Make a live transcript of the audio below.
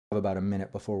about a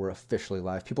minute before we're officially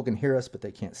live. People can hear us, but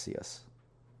they can't see us.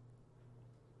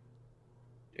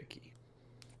 Okay.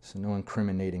 So no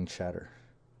incriminating chatter.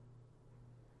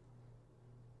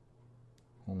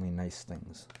 Only nice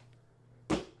things.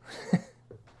 All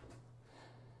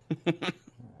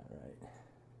right.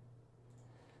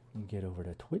 Get over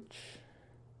to Twitch.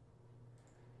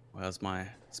 Well, as my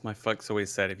folks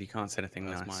always said, if you can't say anything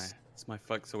nice. As my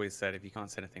folks always said, if you can't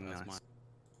say anything nice.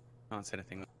 Can't say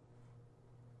anything.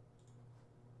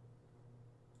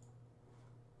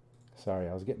 Sorry,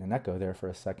 I was getting an echo there for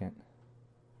a second.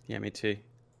 Yeah, me too.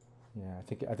 Yeah,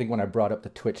 I think when I brought up the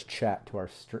Twitch chat to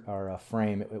our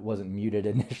frame, it wasn't muted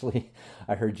initially.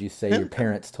 I heard you say your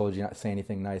parents told you not to say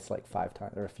anything nice like 5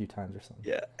 times or a few times or something.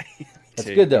 Yeah, that's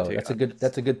good though.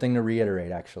 That's a good thing to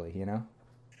reiterate, actually. You know.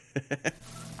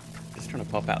 Just trying to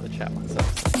pop out the chat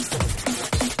myself.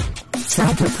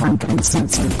 Cyberpunk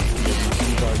Uncensored.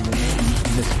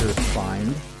 Mr.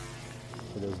 Find,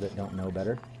 for those that don't know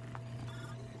better.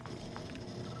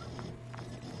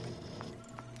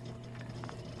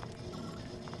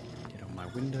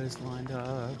 Windows lined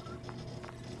up.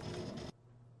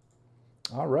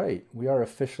 All right, we are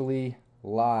officially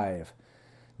live.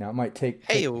 Now it might take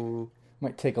a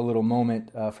little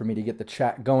moment for me to get the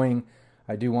chat going.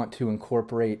 I do want to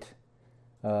incorporate,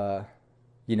 the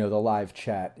live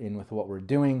chat in with what we're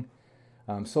doing.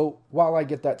 So while I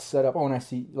get that set up, and I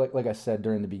see, like I said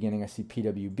during the beginning, I see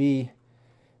PWB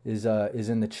is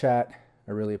in the chat.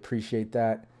 I really appreciate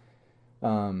that.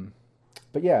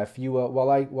 But yeah, if you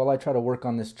while I try to work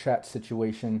on this chat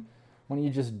situation, why don't you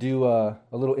just do a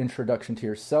little introduction to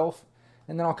yourself,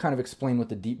 and then I'll kind of explain what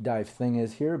the deep dive thing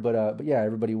is here. But yeah,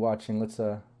 everybody watching, let's get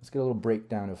a little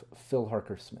breakdown of Phil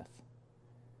Harker Smith.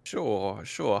 Sure.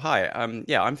 Hi.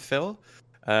 I'm Phil.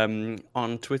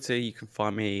 On Twitter, you can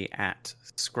find me at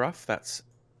Scruff. That's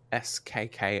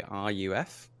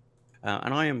SKKRUF.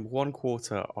 And I am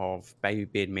 1/4 of Baby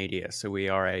Beard Media. So we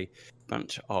are a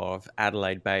bunch of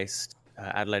Adelaide,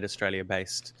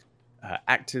 Australia-based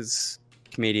actors,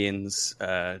 comedians,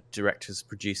 directors,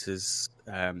 producers,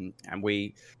 and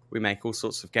we make all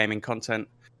sorts of gaming content,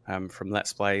 from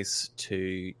Let's Plays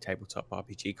to tabletop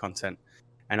RPG content.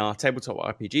 And our tabletop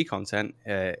RPG content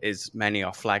is mainly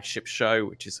our flagship show,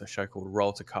 which is a show called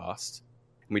Roll to Cast.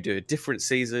 And we do a different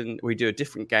season. We do a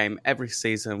different game every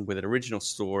season with an original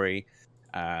story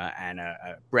and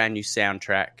a brand new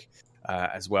soundtrack.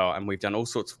 As well, and we've done all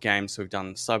sorts of games. So we've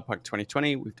done Cyberpunk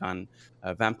 2020, we've done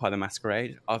Vampire the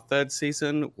Masquerade. Our third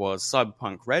season was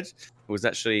Cyberpunk Red. It was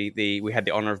actually we had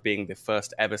the honor of being the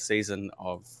first ever campaign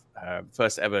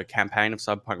of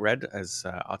Cyberpunk Red, as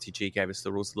RTG gave us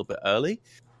the rules a little bit early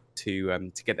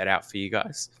to get that out for you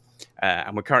guys.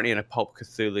 And we're currently in a Pulp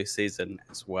Cthulhu season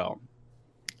as well.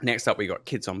 Next up, we got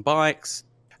Kids on Bikes.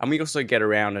 And we also get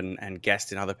around and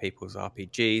guest in other people's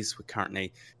RPGs. We're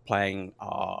currently playing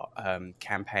our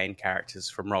campaign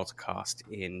characters from Roll to Cast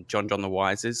in John the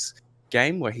Wise's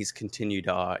game, where he's continued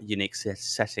our unique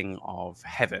setting of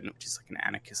Heaven, which is like an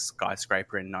anarchist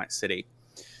skyscraper in Night City.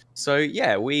 So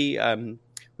yeah, we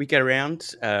get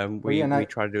around. We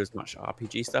try to do as much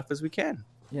RPG stuff as we can.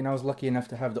 I was lucky enough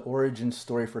to have the origin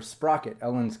story for Sprocket,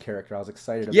 Ellen's character. I was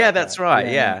excited about that. Yeah, that's right.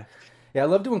 Yeah. Yeah, I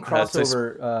love doing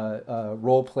crossover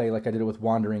role play like I did it with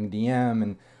Wandering DM,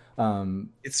 and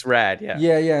it's rad. Yeah.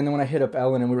 Yeah. And then when I hit up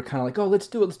Ellen, and we were kind of like, oh, let's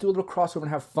do a little crossover and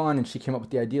have fun. And she came up with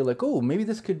the idea like, oh, maybe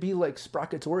this could be like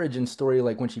Sprocket's origin story,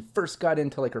 like when she first got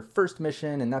into like her first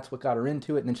mission, and that's what got her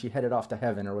into it, and then she headed off to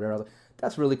heaven or whatever.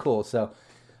 That's really cool. So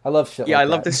I love shit. Yeah, like I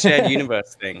love this shared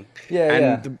universe thing.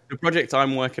 Yeah. The project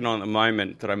I'm working on at the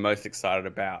moment that I'm most excited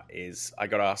about is I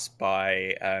got asked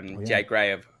by Jay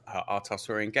Gray of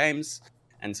Artosorian Games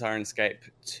and Sirenscape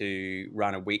to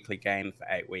run a weekly game for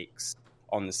 8 weeks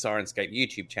on the Sirenscape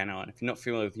YouTube channel. And if you're not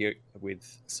familiar with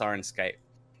Sirenscape,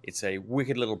 it's a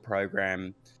wicked little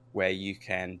program where you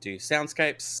can do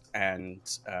soundscapes and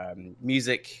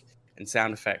music and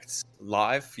sound effects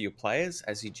live for your players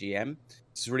as you GM.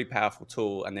 It's a really powerful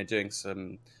tool, and they're doing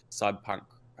some Cyberpunk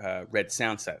Red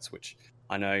sound sets, which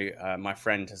I know my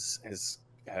friend has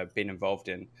been involved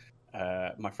in.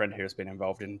 My friend here has been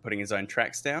involved in putting his own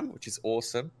tracks down, which is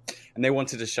awesome. And they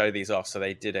wanted to show these off, so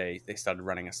they started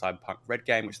running a Cyberpunk Red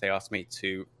game, which they asked me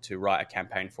to write a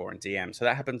campaign for and DM. So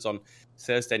that happens on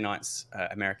Thursday nights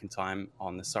American time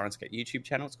on the Sirenscape YouTube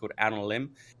channel. It's called Out on a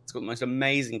Limb. It's got the most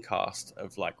amazing cast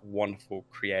of like wonderful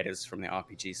creators from the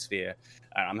RPG sphere.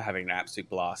 And I'm having an absolute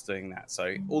blast doing that.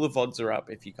 So all the VODs are up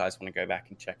if you guys want to go back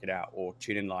and check it out, or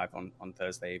tune in live on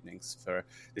Thursday evenings for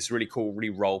this really cool, really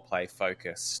role play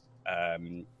focused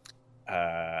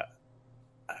Cyberpunk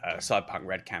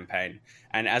Red campaign.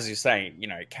 And as you're saying,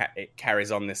 it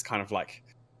carries on this kind of like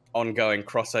ongoing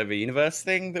crossover universe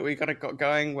thing that we got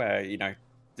going, where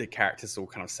the characters all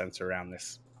kind of center around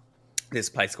this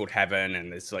place called Heaven,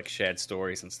 and there's like shared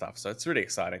stories and stuff. So it's really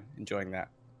exciting. Enjoying that.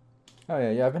 Oh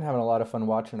yeah. I've been having a lot of fun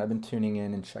watching. I've been tuning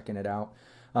in and checking it out.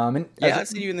 And I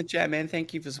see you in the chat, man.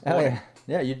 Thank you for supporting.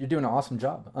 Yeah, you're doing an awesome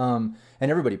job.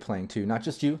 And everybody playing too, not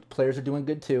just you. Players are doing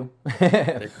good too.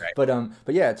 They're great. But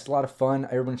yeah, it's a lot of fun.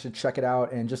 Everyone should check it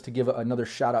out. And just to give another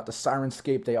shout out to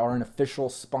Syrinscape, they are an official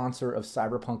sponsor of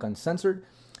Cyberpunk Uncensored.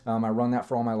 I run that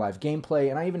for all my live gameplay,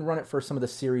 and I even run it for some of the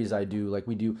series I do. Like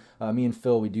we do, me and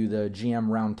Phil, we do the GM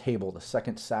Roundtable the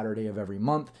second Saturday of every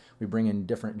month. We bring in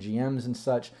different GMs and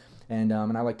such, and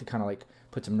I like to kind of like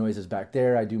put some noises back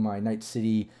there. I do my Night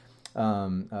City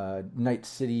live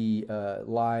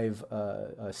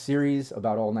series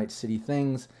about all Night City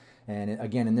things, and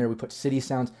again in there we put city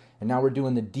sounds. And now we're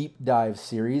doing the deep dive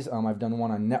series. I've done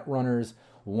one on Netrunners,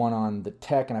 one on the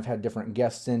tech, and I've had different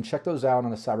guests in. Check those out on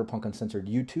the Cyberpunk Uncensored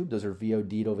YouTube. Those are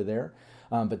VOD'd over there.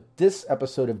 But this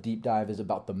episode of Deep Dive is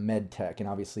about the med tech, and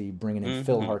obviously bringing in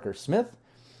Phil Harker Smith.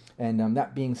 And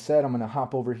that being said, I'm going to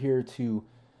hop over here to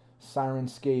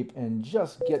Syrinscape and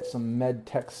just get some med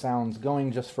tech sounds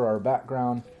going just for our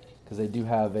background, because they do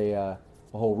have a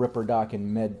whole Ripper Doc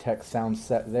and med tech sound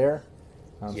set there.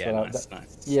 Nice.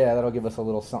 Yeah, that'll give us a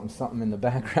little something in the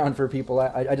background for people.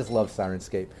 I just love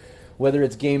Syrinscape. Whether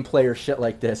it's gameplay or shit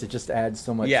like this, it just adds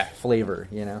so much flavor,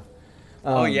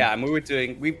 And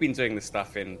we've been doing this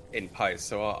stuff in post.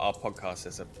 So our podcast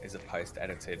is a post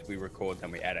edited. We record,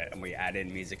 then we edit, and we add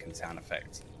in music and sound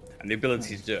effects. And the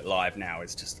ability to do it live now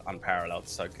is just unparalleled.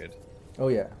 So good. Oh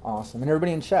yeah, awesome. And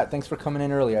everybody in chat, thanks for coming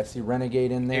in early. I see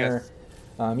Renegade in there.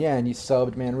 Yes. And you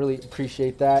subbed, man. Really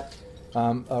appreciate that.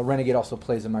 Renegade also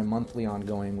plays in my monthly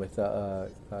ongoing with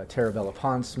Tarabella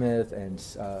Pondsmith and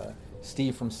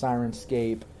Steve from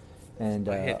Syrinscape. And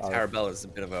Tarabella's a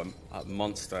bit of a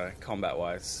monster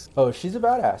combat-wise. Oh, she's a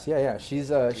badass. Yeah.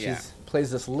 She's plays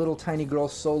this little tiny girl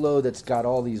solo that's got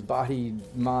all these body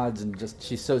mods, and just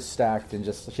she's so stacked, and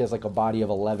just she has like a body of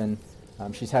 11.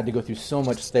 She's had to go through so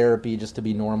much therapy just to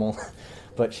be normal,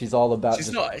 but she's all about.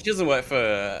 She doesn't work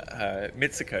for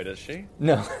Mitsuko, does she?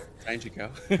 No. Danger girl.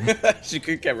 She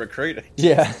could get recruited.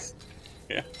 Yeah.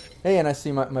 Yeah. Hey, and I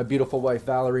see my beautiful wife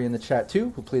Valerie in the chat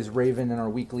too, who plays Raven in our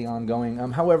weekly ongoing.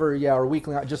 However, our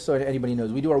weekly, just so anybody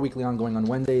knows, we do our weekly ongoing on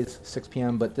Wednesdays, 6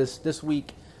 p.m. But this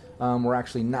week, we're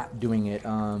actually not doing it.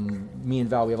 Me and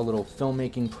Val, we have a little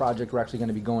filmmaking project. We're actually going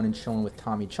to be going and chilling with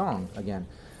Tommy Chong again.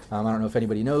 I don't know if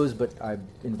anybody knows, but I'm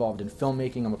involved in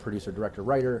filmmaking. I'm a producer, director,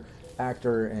 writer,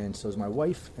 actor, and so is my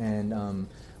wife. And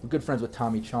we're good friends with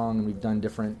Tommy Chong, and we've done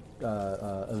different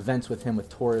events with him, with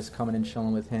Taurus coming and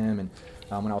chilling with him. And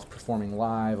when I was performing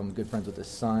live, I'm good friends with his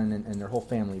son and their whole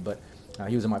family. But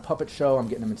he was in my puppet show. I'm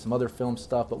getting him in some other film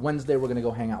stuff. But Wednesday, we're going to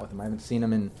go hang out with him. I haven't seen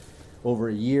him in over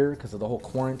a year because of the whole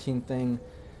quarantine thing.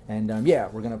 And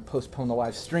we're going to postpone the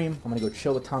live stream. I'm going to go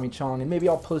chill with Tommy Chong, and maybe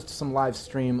I'll post some live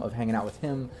stream of hanging out with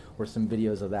him or some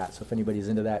videos of that. So if anybody's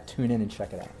into that, tune in and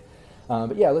check it out.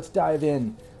 But let's dive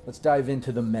in. Let's dive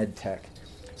into the med tech.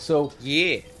 So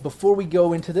before we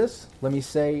go into this, let me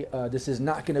say this is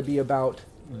not going to be about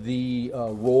the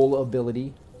role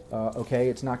ability. Okay,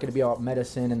 it's not going to be about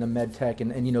medicine and the med tech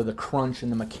and the crunch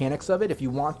and the mechanics of it. If you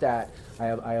want that, I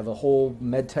have a whole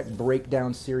med tech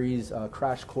breakdown series,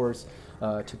 crash course,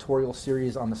 tutorial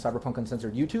series on the Cyberpunk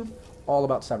Uncensored YouTube, all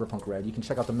about Cyberpunk Red. You can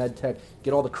check out the med tech,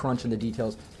 get all the crunch and the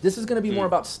details. This is going to be more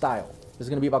about style. This is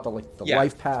going to be about the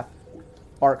life path,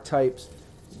 archetypes,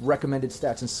 recommended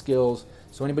stats and skills.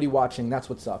 So anybody watching, that's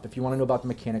what's up. If you want to know about the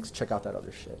mechanics, check out that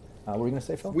other shit. What were you going to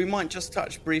say, Phil? We might just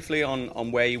touch briefly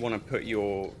on where you want to put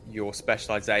your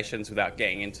specializations without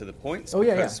getting into the points.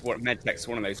 Because medtech's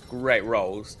one of those great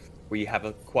roles where you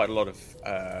have quite a lot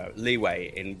of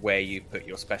leeway in where you put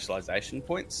your specialization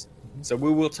points. Mm-hmm. So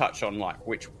we will touch on like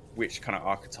which kind of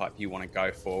archetype you want to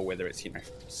go for, whether it's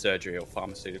surgery or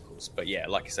pharmaceuticals. But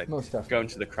like you said, go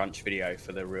into the crunch video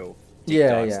for the real deep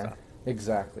dive stuff.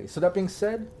 Exactly. So that being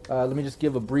said, let me just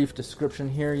give a brief description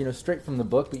here, straight from the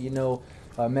book, but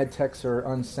medtechs are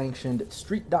unsanctioned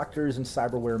street doctors and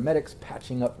cyberware medics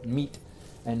patching up meat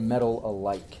and metal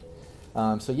alike.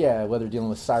 Whether dealing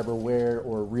with cyberware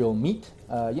or real meat,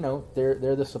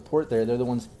 they're the support there. They're the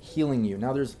ones healing you.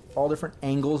 Now, there's all different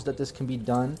angles that this can be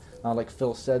done. Like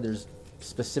Phil said, there's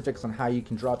specifics on how you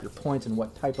can drop your points and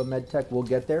what type of medtech. We'll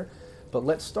get there. But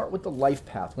let's start with the life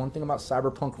path. One thing about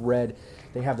Cyberpunk Red,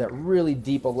 they have that really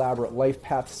deep, elaborate life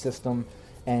path system.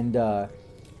 And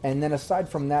then aside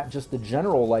from that, just the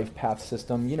general life path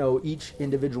system, each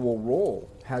individual role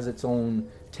has its own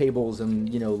tables and,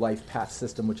 life path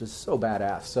system, which is so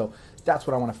badass. So that's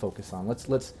what I want to focus on.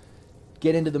 Let's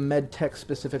get into the med tech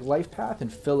specific life path,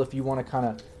 and Phil, if you want to kind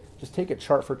of just take it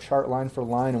chart for chart, line for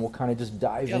line, and we'll kind of just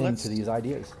dive into these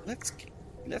ideas.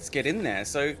 Let's get in there.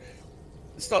 So it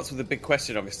starts with the big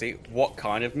question, obviously, what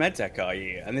kind of medtech are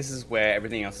you? And this is where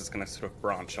everything else is going to sort of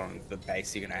branch on the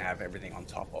base you're going to have everything on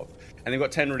top of. And they've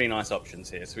got 10 really nice options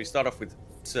here. So we start off with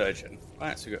surgeon,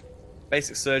 right? So we've got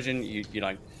basic surgeon, you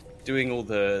know, doing all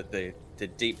the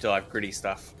deep dive gritty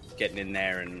stuff, getting in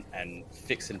there and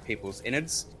fixing people's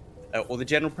innards. Or the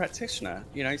general practitioner,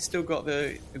 you know,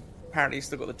 apparently you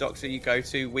still got the doctor you go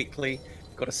to weekly,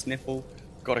 got a sniffle,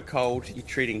 got a cold, you're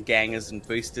treating gangers and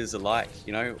boosters alike,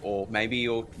 you know, or maybe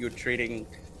you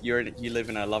live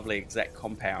in a lovely exec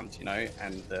compound, you know,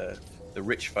 and the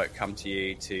rich folk come to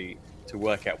you to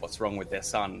work out what's wrong with their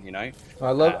son, you know.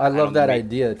 I love that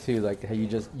idea too, like how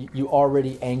you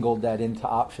already angled that into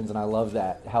options, and I love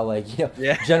that how like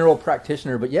general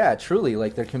practitioner, but yeah, truly,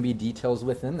 like there can be details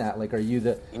within that. Like, are you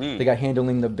the guy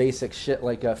handling the basic shit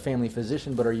like a family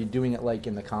physician, but are you doing it like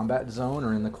in the combat zone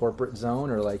or in the corporate zone,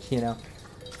 or like, you know,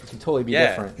 it can totally be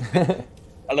different.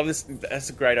 I love this. That's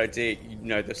a great idea. You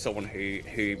know, there's someone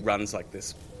who runs like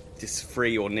this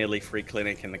free or nearly free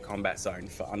clinic in the combat zone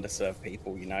for underserved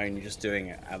people, you know, and you're just doing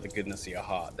it out of the goodness of your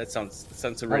heart. That sounds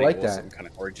a really awesome kind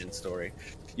of origin story.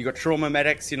 You got trauma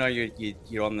medics, you know,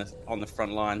 you're on the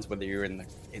front lines, whether you're in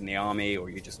the army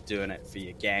or you're just doing it for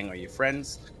your gang or your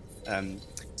friends.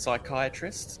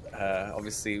 Psychiatrist,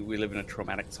 obviously we live in a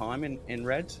traumatic time in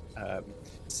Red.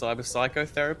 Cyber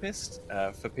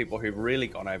psychotherapist, for people who've really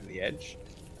gone over the edge.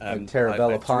 Like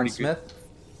Tarabella Pond-Smith.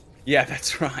 Yeah,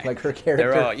 that's right. Like her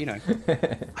character. There are, you know,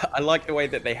 I like the way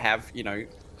that they have, you know,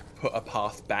 put a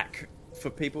path back for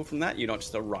people from that. You're not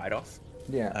just a write-off.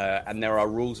 Yeah. And there are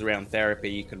rules around therapy.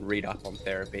 You can read up on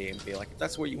therapy and be like, if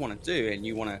that's what you want to do and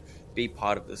you want to be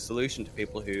part of the solution to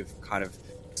people who've kind of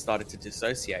started to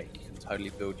dissociate, you can totally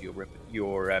build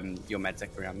your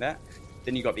medtech around that.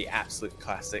 Then you got the absolute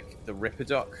classic, the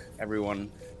Ripperdoc.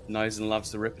 Everyone knows and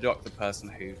loves the Ripperdoc, the person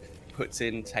who puts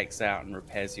in, takes out, and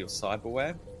repairs your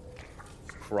cyberware.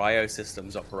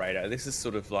 Cryosystems operator. This is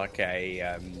sort of like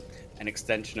an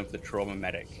extension of the trauma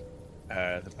medic,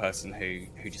 the person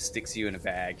who just sticks you in a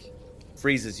bag,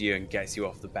 freezes you, and gets you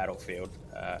off the battlefield,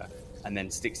 and then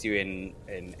sticks you in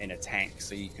a tank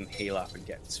so you can heal up and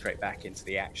get straight back into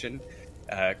the action.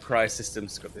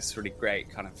 Cryosystems got this really great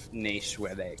kind of niche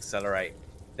where they accelerate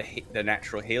the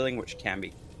natural healing, which can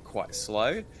be quite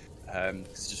slow.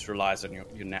 It just relies on your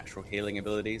natural healing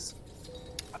abilities.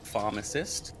 A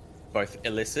pharmacist, both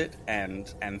illicit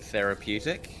and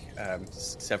therapeutic.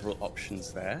 Several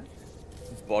options there.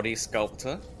 Body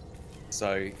sculptor.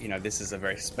 So, you know, this is a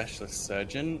very specialist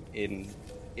surgeon.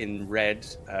 In Red,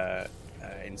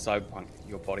 in Cyberpunk,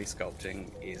 your body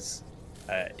sculpting is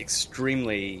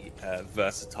extremely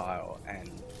versatile and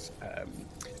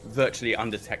virtually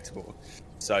undetectable.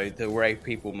 So the way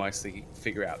people mostly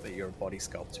figure out that you're a body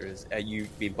sculptor is you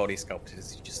being body sculpted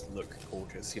is you just look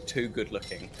gorgeous. You're too good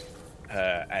looking.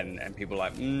 And people are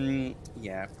like,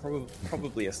 yeah,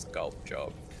 probably a sculpt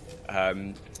job.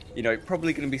 You know,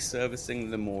 probably going to be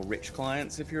servicing the more rich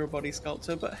clients if you're a body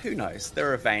sculptor, but who knows?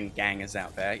 There are vain gangers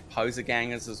out there, poser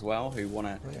gangers as well, who want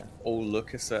to all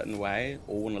look a certain way,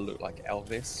 all want to look like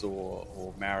Elvis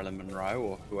or Marilyn Monroe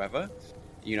or whoever.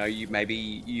 You know, you make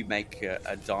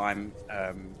a dime,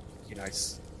 you know,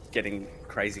 getting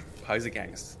crazy poser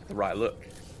gangs the right look.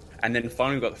 And then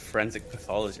finally we've got the forensic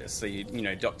pathologist. So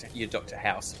you're Dr.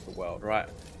 House of the world, right?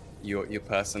 Your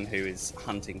person who is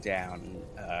hunting down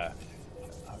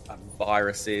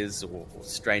viruses or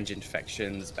strange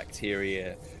infections,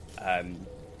 bacteria,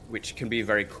 which can be a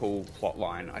very cool plot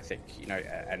line, I think. You know,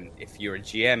 and if you're a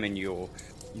GM and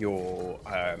your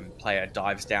player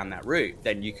dives down that route,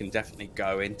 then you can definitely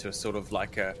go into a sort of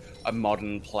like a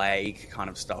modern plague kind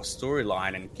of style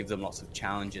storyline and give them lots of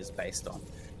challenges based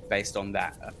on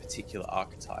that particular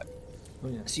archetype. Oh,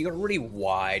 yeah. So you got a really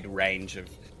wide range of,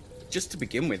 just to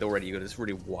begin with already, you got this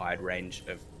really wide range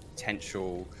of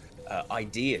potential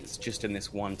ideas just in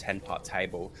this one 10-part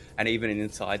table. And even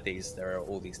inside these, there are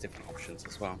all these different options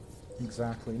as well.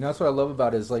 Exactly. And that's what I love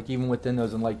about it is like even within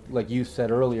those, and like you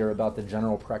said earlier about the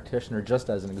general practitioner, just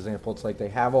as an example, it's like they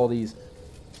have all these,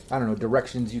 I don't know,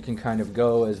 directions you can kind of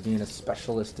go as being a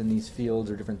specialist in these fields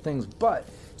or different things. But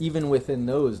even within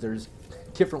those, there's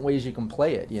different ways you can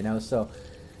play it, you know? So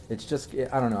it's just,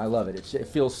 I don't know, I love it. It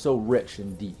feels so rich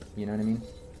and deep, you know what I mean?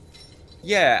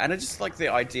 Yeah, and I just like the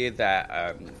idea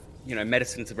that, you know,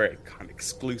 medicine's a very kind of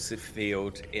exclusive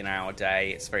field in our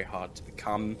day. It's very hard to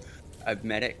become a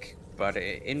medic, but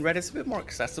in Red it's a bit more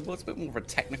accessible. It's a bit more of a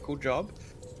technical job.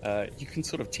 You can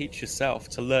sort of teach yourself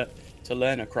to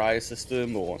learn a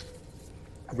cryosystem or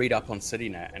read up on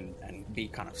CityNet and be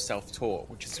kind of self-taught,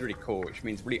 which is really cool, which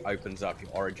means really opens up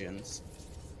your origins.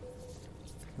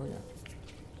 Oh yeah.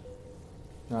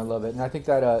 No, I love it. And I think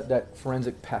that that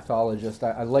forensic pathologist,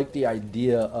 I like the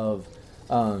idea of,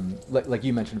 like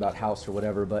you mentioned about House or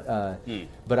whatever, but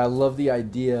I love the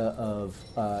idea of,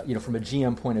 from a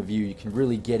GM point of view, you can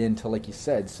really get into, like you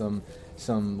said, some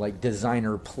like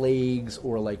designer plagues,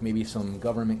 or like maybe some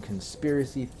government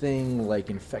conspiracy thing, like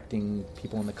infecting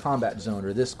people in the combat zone,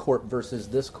 or this corp versus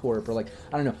this corp, or like,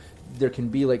 I don't know, there can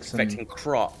be like some infecting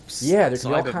crops. Yeah, there can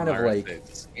be all kind of like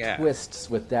yeah. twists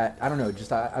with that. I don't know,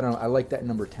 just I don't know, I like that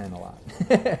number 10 a lot.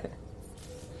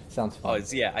 Sounds fun.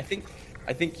 Yeah, I think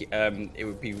it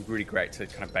would be really great to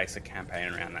kind of base a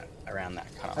campaign around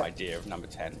that kind of idea of number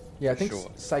 10. Yeah, I think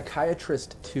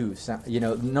Psychiatrist 2,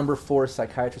 number 4,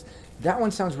 Psychiatrist. That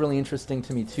one sounds really interesting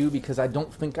to me too, because I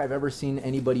don't think I've ever seen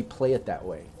anybody play it that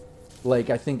way. Like,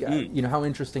 I think, how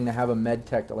interesting to have a med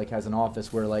tech that like has an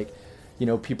office where like,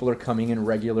 people are coming in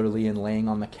regularly and laying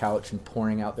on the couch and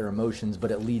pouring out their emotions, but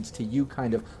it leads to you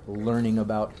kind of learning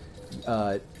about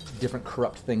different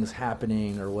corrupt things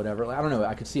happening or whatever. I don't know.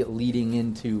 I could see it leading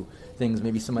into things.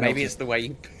 Maybe someone maybe it's the way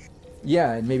you...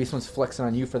 Yeah, and maybe someone's flexing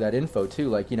on you for that info too.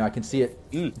 Like, I can see it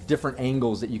different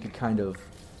angles that you could kind of,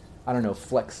 I don't know,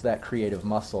 flex that creative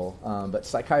muscle. But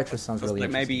Psychiatrist sounds really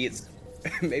interesting.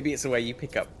 Maybe it's the way you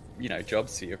pick up,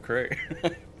 jobs for your crew.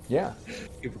 Yeah.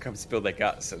 People come spill their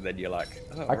guts, and then you're like,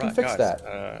 I can fix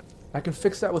that. I can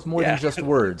fix that with more than just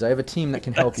words. I have a team that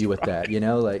can help you with that,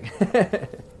 like...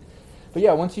 But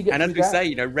yeah, once you get and through as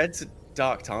we say, Red's a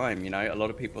dark time. A lot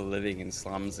of people are living in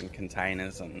slums and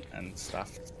containers and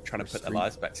stuff, trying to put their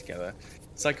lives back together.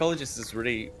 Psychologist is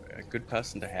really a good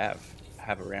person to have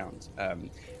around.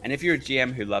 And if you're a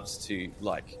GM who loves to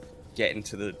like get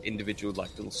into the individual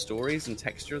like little stories and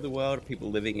texture of the world of people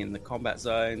living in the combat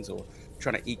zones or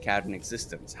trying to eke out an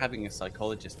existence, having a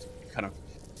psychologist kind of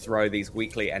throw these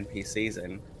weekly NPCs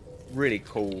in, really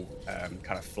cool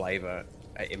kind of flavor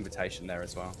invitation there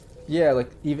as well. Yeah, like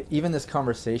even this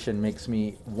conversation makes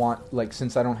me want, like,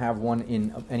 since I don't have one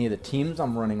in any of the teams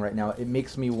I'm running right now, it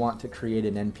makes me want to create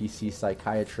an NPC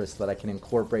psychiatrist that I can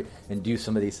incorporate and do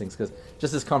some of these things, because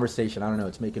just this conversation, I don't know,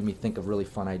 it's making me think of really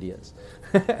fun ideas.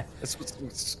 That's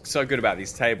what's so good about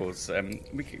these tables.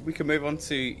 We can move on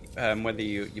to whether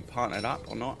you partnered up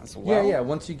or not as well. Yeah.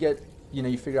 Once you get,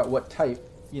 you figure out what type,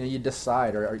 you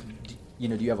decide, or do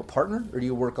you have a partner, or do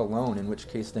you work alone? In which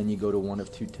case, then you go to one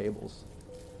of two tables.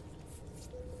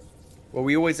 Well,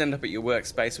 we always end up at your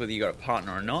workspace, whether you got a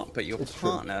partner or not. But your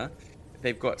partner,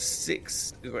 they've got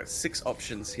six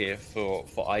options here for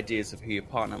ideas of who your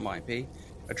partner might be.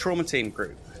 A trauma team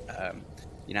group.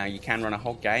 You can run a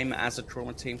whole game as a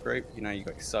trauma team group. You got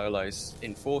your solos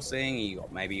enforcing. You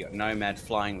got Nomad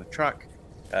flying the truck,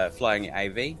 flying your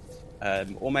AV,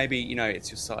 or maybe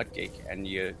it's your side gig and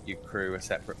your crew are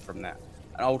separate from that.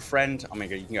 An old friend. I mean,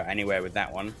 you can go anywhere with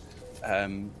that one.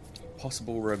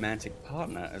 Possible romantic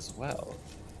partner as well.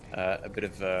 A bit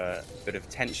of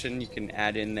tension you can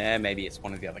add in there. Maybe it's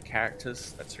one of the other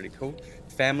characters. That's really cool.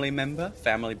 Family member,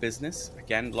 family business.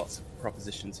 Again, lots of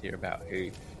propositions here about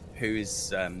who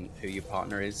your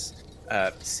partner is.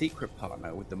 Secret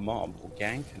partner with the mob or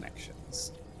gang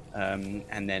connections,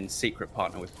 and then secret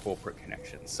partner with corporate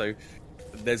connections. So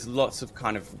there's lots of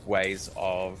kind of ways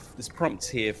of there's prompts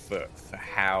here for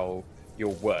how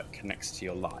your work connects to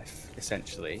your life,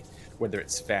 essentially. Whether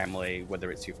it's family, whether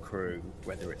it's your crew,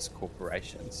 whether it's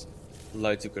corporations.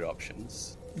 Loads of good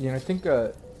options. I think,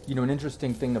 an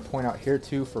interesting thing to point out here,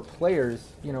 too, for players,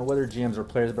 whether GMs or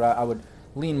players, but I would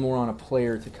lean more on a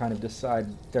player to kind of decide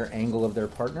their angle of their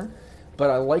partner. But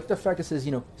I like the fact it says,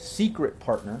 secret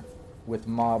partner with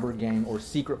mob or gang, or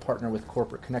secret partner with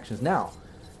corporate connections. Now,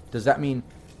 does that mean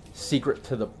secret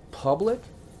to the public?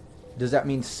 Does that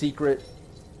mean secret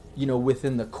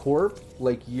within the corp,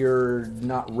 like you're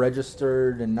not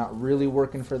registered and not really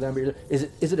working for them? Is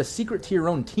it a secret to your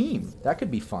own team? That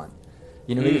could be fun.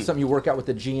 Maybe it's something you work out with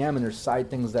the GM and there's side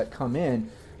things that come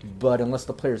in, but unless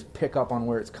the players pick up on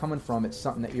where it's coming from, it's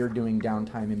something that you're doing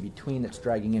downtime in between that's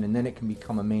dragging in, and then it can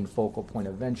become a main focal point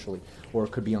eventually, or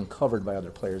it could be uncovered by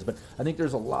other players. But I think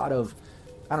there's a lot of,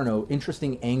 I don't know,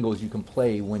 interesting angles you can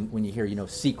play when you hear,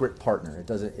 secret partner. It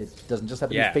doesn't just have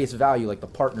to be face value, like the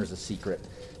partner's a secret.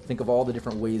 Think of all the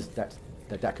different ways that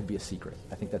could be a secret.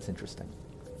 I think that's interesting.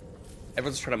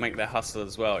 Everyone's trying to make their hustle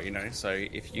as well, So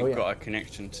if you've got a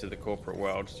connection to the corporate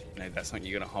world, that's something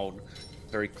you're going to hold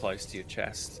very close to your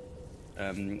chest.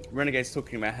 Renegade's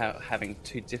talking about how having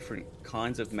two different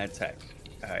kinds of medtech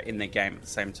in their game at the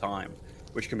same time,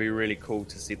 which can be really cool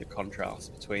to see the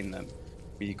contrast between them.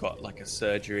 Where you've got like a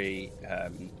surgery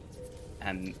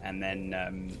and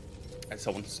then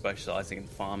someone specializing in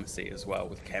pharmacy as well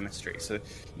with chemistry. So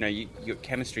your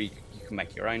chemistry, you can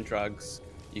make your own drugs.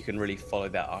 You can really follow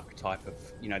that archetype of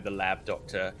the lab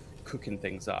doctor cooking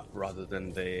things up rather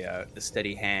than the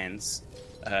steady hands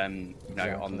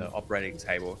exactly. on the operating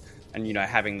table. And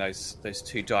having those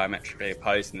two diametrically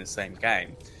opposed in the same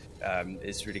game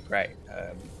is really great.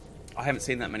 I haven't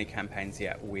seen that many campaigns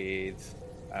yet with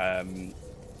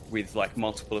like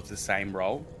multiple of the same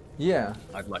role. Yeah,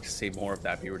 I'd like to see more of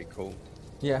that. It'd be really cool.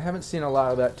 Yeah, I haven't seen a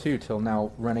lot of that too till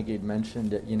now. Renegade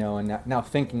mentioned it, and now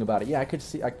thinking about it, yeah, I could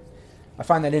see. I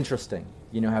find that interesting,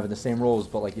 having the same roles,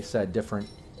 but like you said, different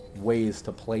ways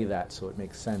to play that, so it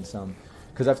makes sense.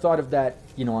 Because I've thought of that,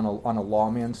 on a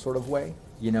lawman sort of way,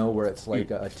 where it's like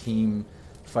a team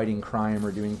fighting crime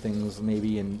or doing things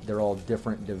maybe, and they're all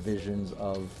different divisions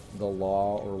of the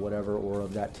law or whatever, or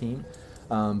of that team.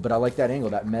 But I like that angle,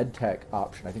 that med tech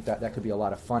option. I think that could be a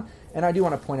lot of fun. And I do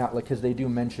want to point out, like, because they do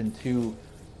mention too,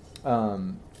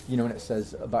 when it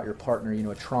says about your partner,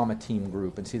 a trauma team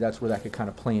group, and see that's where that could kind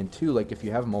of play in too. Like if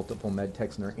you have multiple med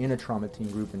techs and they're in a trauma team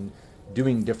group and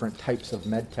doing different types of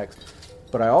med techs.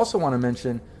 But I also want to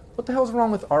mention, what the hell's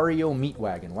wrong with REO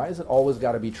Meatwagon? Why is it always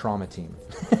got to be trauma team?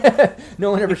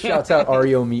 No one ever shouts out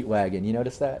REO Meatwagon. You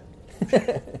notice that?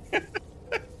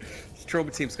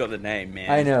 Trauma team's got the name, man.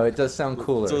 I know, it does sound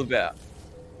cooler.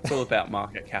 It's all about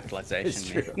market capitalization. It's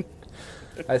true.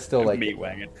 I still like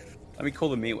Meatwagon. Let me call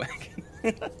the Meatwagon.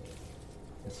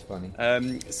 It's funny.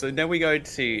 So now we go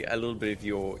to a little bit of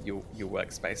your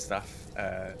workspace stuff,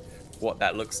 what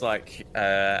that looks like,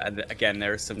 and again,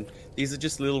 there are these are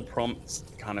just little prompts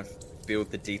to kind of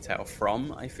build the detail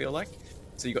from, I feel like.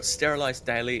 So you got sterilized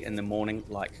daily in the morning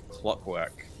like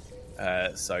clockwork.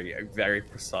 So very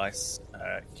precise,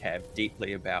 care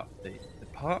deeply about the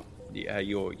part,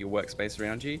 your workspace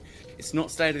around you. It's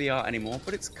not state of the art anymore,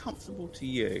 but it's comfortable to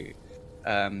you.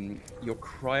 Your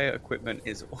cryo equipment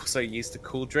is also used to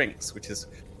cool drinks, which is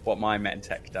what my med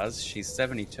tech does. She's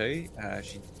 72.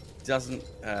 She doesn't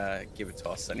give a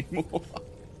toss anymore.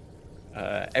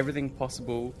 Everything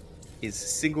possible is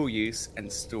single use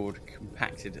and stored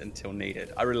compacted until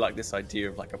needed. I really like this idea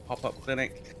of like a pop-up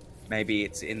clinic. Maybe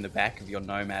it's in the back of your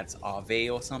Nomad's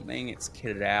RV or something. It's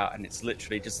kitted out and it's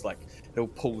literally just like it all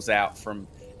pulls out from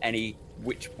any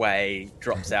which way,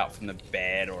 drops out from the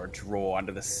bed or a drawer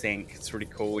under the sink. It's really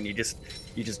cool. And you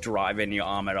just drive in your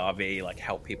armored RV, like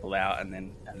help people out and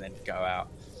then go out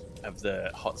of the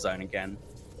hot zone again.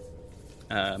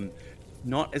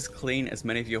 Not as clean as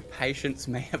many of your patients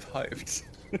may have hoped.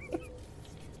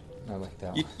 I like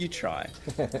that. You try.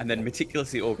 And then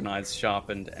meticulously organized,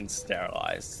 sharpened, and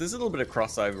sterilized. So there's a little bit of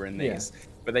crossover in these,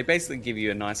 but they basically give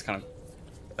you a nice kind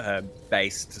of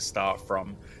base to start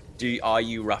from. Are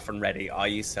you rough and ready? Are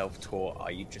you self-taught?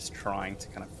 Are you just trying to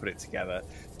kind of put it together?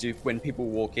 When people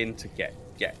walk in to get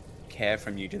care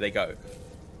from you, do they go,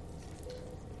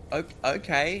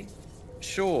 okay,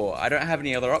 sure, I don't have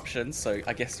any other options, so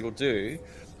I guess you'll do?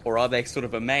 Or are they sort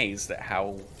of amazed at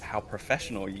how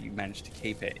professional you managed to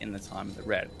keep it in the time of the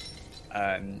Red?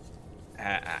 And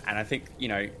I think,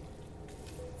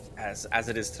 as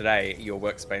it is today, your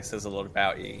workspace says a lot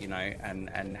about you,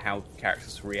 and how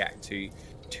characters react to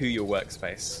your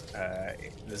workspace.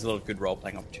 There's a lot of good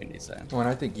role-playing opportunities there. Well, and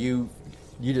I think you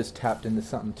just tapped into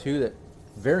something too that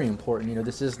very important.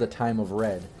 This is the time of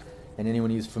Red, and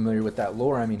anyone who's familiar with that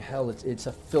lore, I mean, hell, it's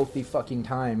a filthy fucking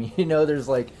time. There's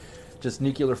like just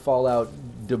nuclear fallout,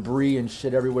 debris and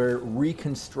shit everywhere,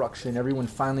 reconstruction, everyone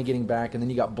finally getting back, and then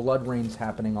you got blood rains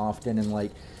happening often, and like,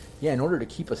 yeah, in order to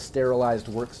keep a sterilized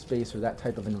workspace or that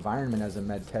type of environment as a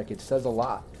med tech, it says a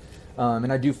lot.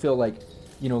 And I do feel like,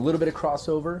 a little bit of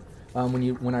crossover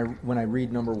when I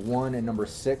read number 1 and number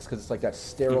 6, because it's like that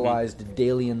sterilized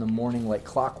daily in the morning like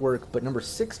clockwork. But number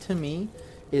 6 to me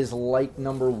is like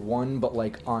number 1, but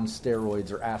like on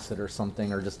steroids or acid or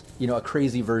something, or just a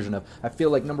crazy version of. I feel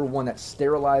like number 1, that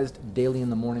sterilized daily in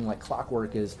the morning like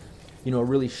clockwork, is a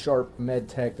really sharp med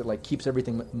tech that like keeps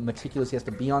everything meticulous. He has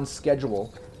to be on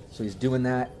schedule, so he's doing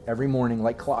that every morning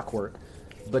like clockwork.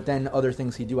 But then other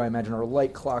things he do, I imagine, are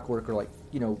like clockwork, or like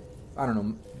I don't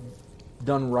know,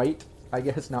 done right, I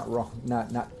guess, not wrong,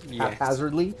 not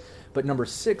haphazardly. But number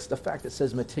 6, the fact that it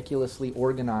says meticulously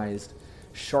organized,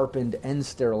 sharpened, and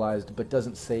sterilized, but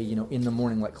doesn't say, in the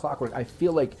morning like clockwork. I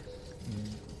feel like,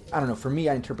 I don't know, for me,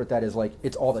 I interpret that as like,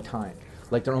 it's all the time.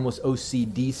 Like they're almost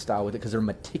OCD style with it, because they're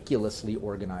meticulously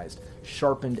organized,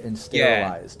 sharpened, and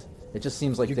sterilized. Yeah. It just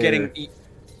seems like they're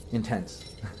intense.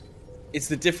 It's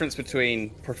the difference between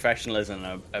professionalism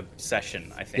and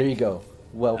obsession, I think. There you go.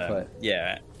 Well put.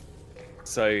 Yeah.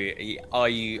 So, are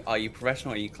you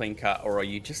professional? Are you clean cut, or are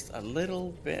you just a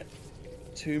little bit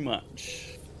too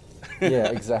much.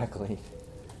 Yeah, exactly.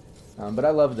 But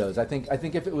I love those. I think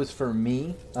if it was for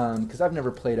me, because I've never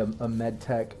played a med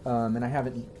tech, and I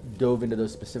haven't dove into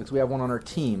those specifics. We have one on our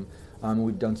team, and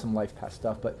we've done some life path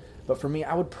stuff. But for me,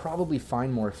 I would probably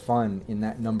find more fun in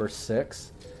that number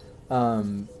 6,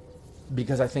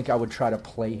 because I think I would try to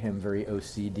play him very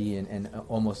OCD and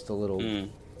almost a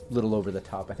little over the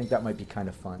top. I think that might be kind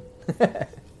of fun.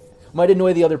 Might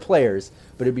annoy the other players,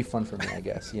 but it'd be fun for me, I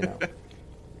guess.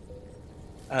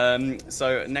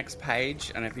 So next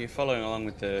page, and if you're following along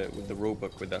with the rule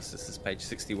book with us, this is page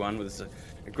 61. With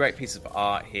a great piece of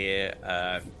art here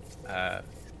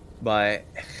by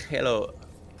Hello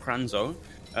Pranzo.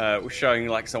 We're showing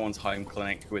like someone's home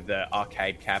clinic with the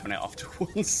arcade cabinet off to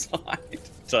one side,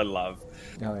 which I love.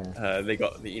 Oh yeah. They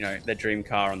got their dream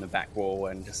car on the back wall,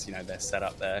 and just their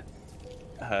setup there.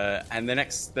 And the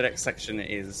next section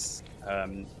is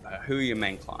who are your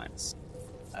main clients?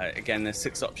 Again, there's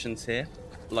 6 options here.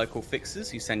 Local fixers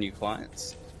who send you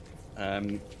clients.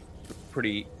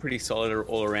 Pretty solid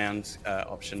all around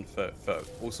option for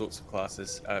all sorts of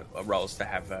classes, roles to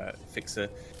have a fixer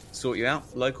sort you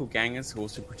out. Local gangers who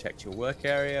also protect your work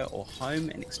area or home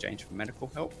in exchange for medical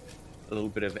help. A little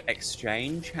bit of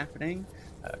exchange happening.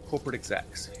 Corporate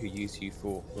execs who use you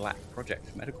for black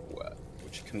project medical work,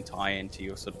 which can tie into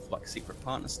your sort of like secret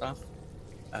partner stuff.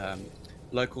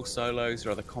 Local solos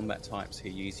or other combat types who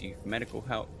use you for medical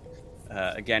help.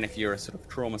 Again, if you're a sort of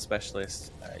trauma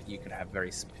specialist, you could have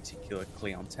very particular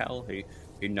clientele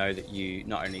who know that you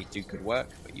not only do good work,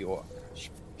 but you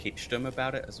keep stum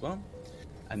about it as well.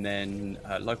 And then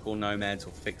local nomads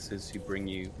or fixers who bring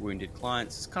you wounded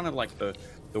clients. It's kind of like the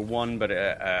one, but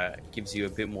it gives you a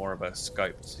bit more of a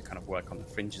scope to kind of work on the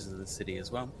fringes of the city as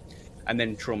well. And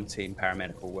then trauma team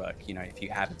paramedical work. If you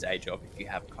have a day job, if you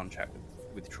have a contract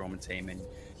with the trauma team and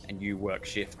you work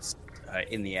shifts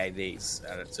in the AVs,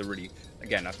 it's a really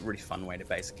fun way to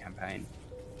base a campaign.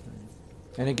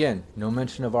 And again, no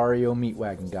mention of REO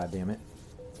Meatwagon, goddammit.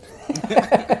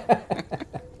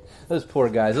 Those poor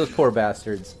guys, those poor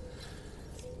bastards.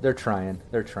 They're trying.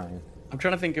 I'm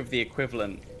trying to think of the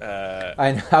equivalent.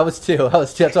 I was too.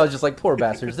 That's why I was just like, poor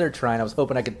bastards. They're trying. I was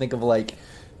hoping I could think of like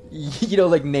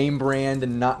name brand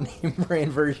and not name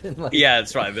brand version. Yeah,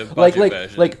 that's right. The budget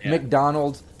version. Like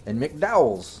McDonald's and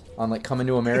McDowell's on like Coming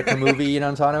to America movie. You know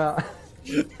what I'm talking about?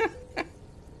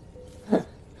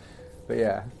 But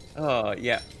yeah. Oh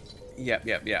yeah.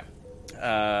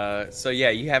 So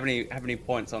yeah, you have any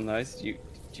points on those? Do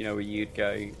you know where you'd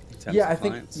go in terms of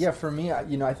clients? For me,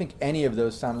 I think any of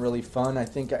those sound really fun. I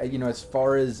think, as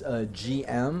far as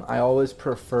GM, I always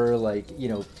prefer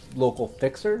local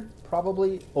fixer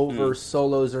probably over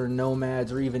solos or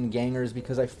nomads or even gangers,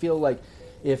 because I feel like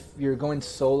if you're going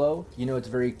solo, it's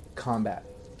very combat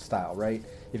style, right?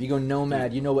 If you go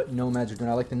nomad, you know what nomads are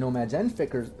doing. I like the nomads and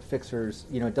fixers,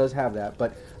 it does have that,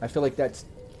 but I feel like that's,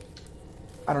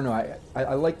 I don't know,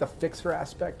 I like the fixer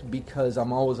aspect because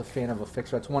I'm always a fan of a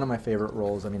fixer. That's one of my favorite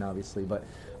roles, obviously, but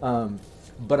I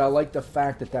like the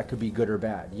fact that could be good or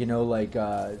bad,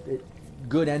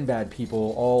 good and bad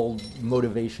people, all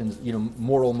motivations,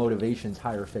 moral motivations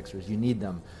hire fixers. You need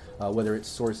them, whether it's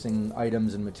sourcing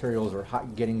items and materials or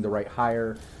getting the right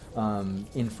hire,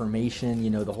 information,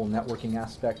 the whole networking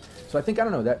aspect. So I think, I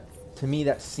don't know, that to me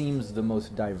that seems the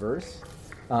most diverse.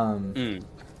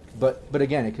 But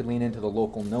again, it could lean into the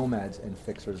local nomads and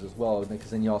fixers as well,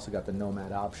 because then you also got the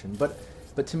nomad option. But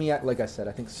to me, like I said,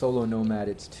 I think solo nomad,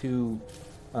 it's too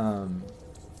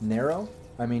narrow.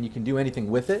 I mean, you can do anything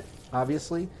with it,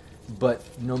 obviously, but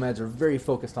nomads are very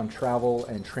focused on travel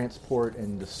and transport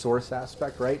and the source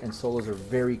aspect, right? And solos are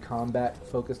very combat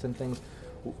focused and things.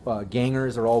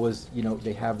 Gangers are always,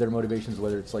 they have their motivations,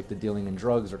 whether it's like the dealing in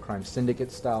drugs or crime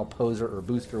syndicate style, poser or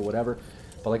booster or whatever.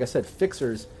 But like I said,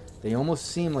 fixers, they almost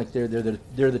seem like they're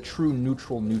the true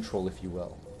neutral, if you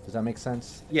will. Does that make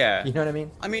sense? Yeah. You know what I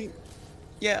mean? I mean,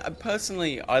 yeah.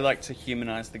 Personally, I like to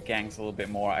humanize the gangs a little bit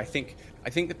more. I think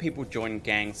that people join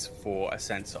gangs for a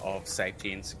sense of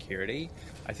safety and security.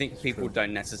 I think people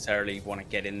don't necessarily want to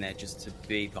get in there just to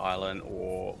be violent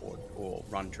or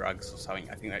run drugs or something.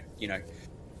 I think that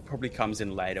probably comes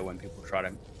in later when people try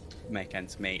to make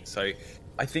ends meet. So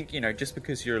I think just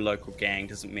because you're a local gang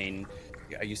doesn't mean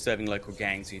are you serving local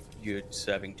gangs. You're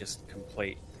serving just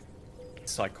complete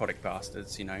psychotic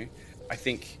bastards. I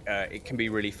think it can be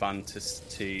really fun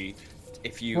to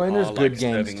if you and are there's good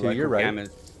gangs serving too. local You're right.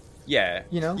 gamers. Yeah,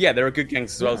 yeah, there are good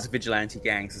gangs as well as vigilante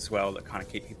gangs as well that kind of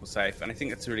keep people safe, and I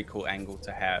think that's a really cool angle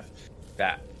to have.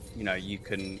 That you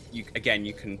can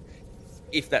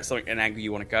if that's like an angle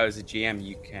you want to go as a GM,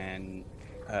 you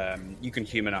can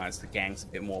humanize the gangs a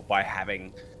bit more by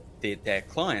having their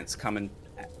clients come and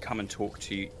come and talk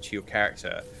to your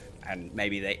character, and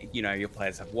maybe your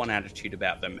players have one attitude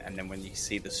about them, and then when you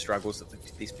see the struggles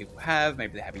that these people have,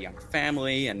 maybe they have a young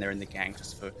family and they're in the gang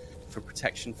just for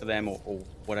protection for them, or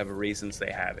whatever reasons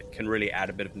they have, it can really add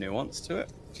a bit of nuance to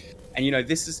it. And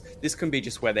this can be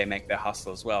just where they make their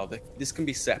hustle as well. This can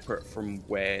be separate from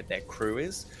where their crew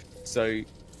is. So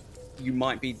you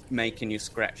might be making your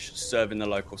scratch serving the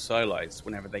local solos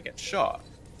whenever they get shot,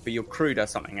 but your crew does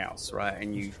something else, right?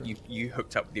 And you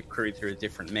hooked up with your crew through a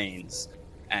different means,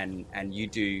 and you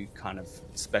do kind of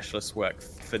specialist work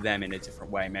for them in a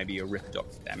different way. Maybe you're a rip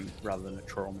doc for them rather than a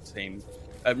trauma team,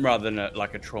 rather than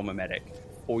like a trauma medic,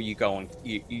 or you go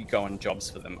on jobs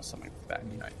for them or something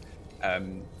like that.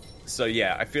 So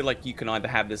yeah, I feel like you can either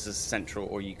have this as central,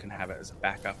 or you can have it as a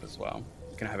backup as well.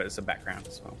 You can have it as a background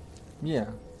as well. Yeah.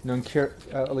 No,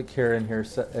 like Karen here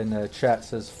in the chat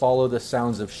says, follow the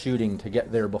sounds of shooting to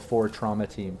get there before trauma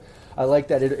team. I like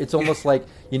that. It's almost like,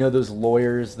 those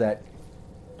lawyers that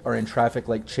are in traffic,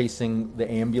 like chasing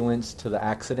the ambulance to the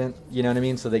accident. You know what I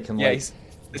mean? So they can It's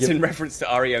in reference to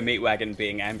REO Meatwagon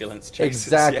being ambulance chasers.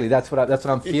 Exactly. Yeah. That's what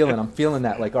I'm feeling. Yeah. I'm feeling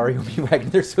that, like REO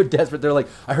Meatwagon. They're so desperate. They're like,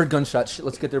 I heard gunshots. Shit,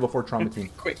 let's get there before trauma team.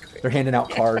 quick. They're handing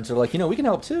out cards. They're like, we can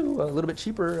help too, a little bit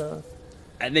cheaper.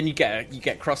 And then you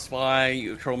get Crossfire,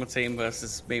 your trauma team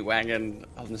versus Meatwagon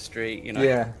on the street.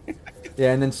 Yeah.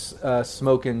 Yeah. And then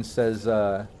Smokin says,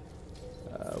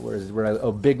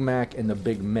 Big Mac and the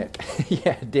Big Mick.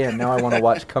 Yeah, damn, now I want to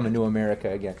watch Coming to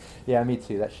America again. Yeah, me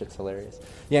too. That shit's hilarious.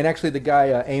 Yeah, and actually the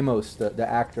guy, Amos, the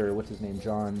actor, what's his name,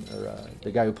 John, or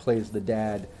the guy who plays the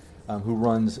dad, who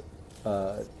runs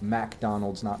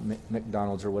McDonald's, not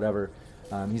McDonald's or whatever,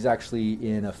 he's actually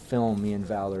in a film me and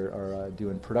Valor are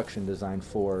doing production design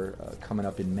for coming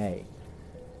up in May.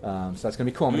 So that's going to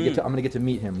be cool. I'm going to get to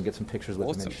meet him and get some pictures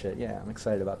with him and shit. Yeah, I'm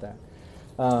excited about that.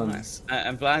 Nice.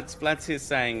 And Vlad's here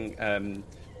saying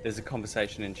there's a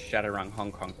conversation in Shadowrun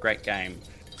Hong Kong, great game,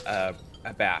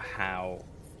 about how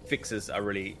fixers are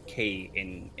really key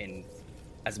in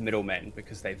as middlemen,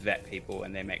 because they vet people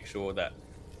and they make sure that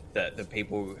the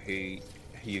people who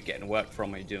you're getting work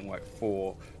from or you're doing work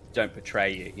for don't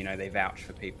betray you. They vouch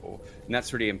for people, and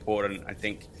that's really important. I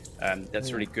think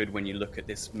that's really good when you look at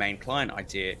this main client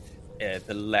idea.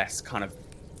 The less kind of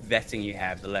vetting you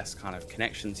have, the less kind of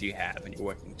connections you have, and you're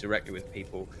working directly with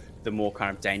people, the more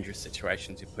kind of dangerous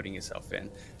situations you're putting yourself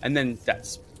in. And then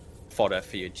that's fodder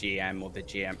for your GM or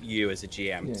you as a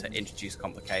GM to introduce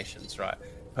complications, right?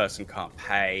 Person can't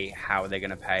pay, how are they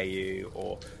going to pay you?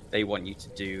 Or they want you to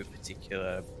do a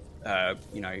particular,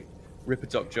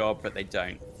 Ripperdoc job, but they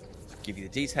don't give you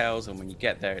the details, and when you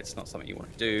get there it's not something you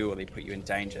want to do, or they put you in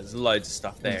danger. There's loads of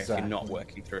stuff there if you're not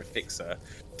working through a fixer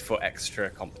for extra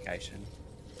complication.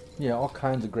 Yeah, all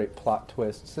kinds of great plot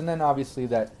twists. And then obviously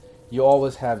that you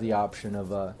always have the option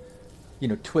of,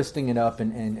 twisting it up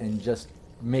and just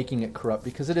making it corrupt,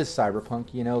 because it is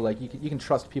cyberpunk, like you can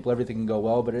trust people, everything can go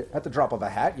well, but at the drop of a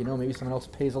hat, maybe someone else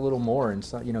pays a little more, and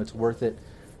so, it's worth it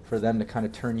for them to kind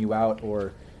of turn you out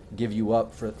or give you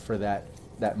up for that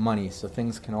money. So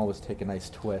things can always take a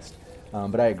nice twist.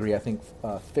 But I agree. I think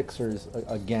fixers,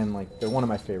 again, like they're one of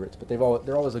my favorites, but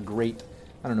they're always a great,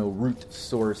 root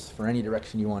source for any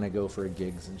direction you want to go for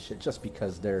gigs and shit, just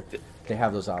because they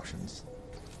have those options.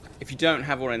 If you don't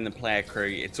have one in the player crew,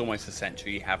 it's almost essential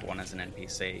you have one as an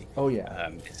NPC. Oh, yeah.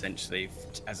 Essentially,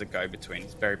 as a go-between.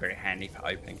 It's very, very handy for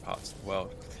opening parts of the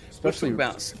world. Especially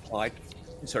about supply.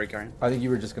 Sorry, Karen. I think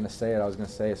you were just going to say it. I was going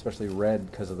to say, especially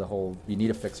Red, because of the whole, you need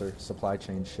a fixer, supply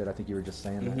chain shit. I think you were just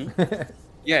saying that.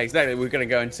 Yeah, exactly. We're going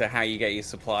to go into how you get your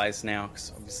supplies now,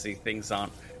 because obviously things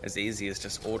aren't as easy as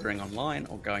just ordering online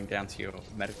or going down to your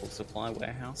medical supply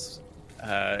warehouse.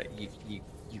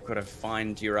 You've got to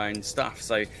find your own stuff.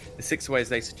 So the 6 ways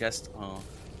they suggest are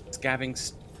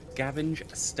scavenge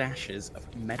stashes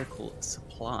of medical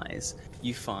supplies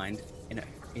you find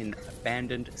in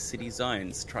abandoned city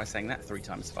zones. Try saying that 3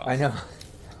 times fast. I know.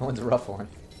 That one's a rough one.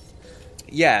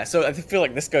 Yeah, so I feel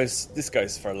like this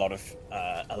goes for a lot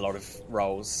of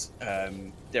roles.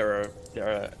 There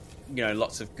are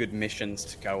lots of good missions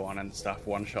to go on and stuff,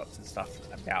 one shots and stuff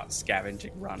about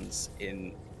scavenging runs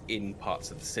in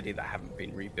parts of the city that haven't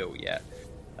been rebuilt yet.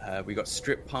 We got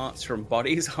strip parts from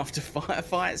bodies after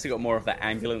firefights. We got more of the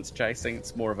ambulance chasing.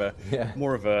 It's more of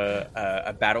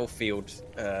a battlefield,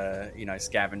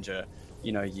 scavenger.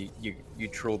 You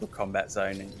trawl the combat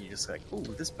zone and you just like, oh,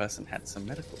 this person had some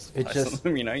medical supplies on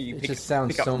them. It just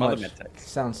sounds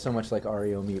so much like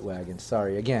REO Meatwagon.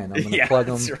 Sorry, again, I'm gonna plug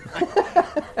them.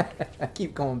 Right. I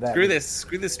keep going back.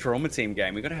 Screw this trauma team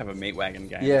game. We got to have a Meatwagon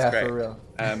game. Yeah, for real.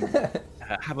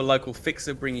 have a local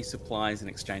fixer bring you supplies in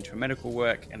exchange for medical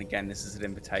work. And again, this is an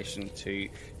invitation to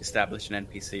establish an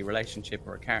NPC relationship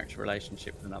or a character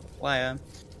relationship with another player.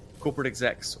 Corporate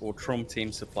execs or Trom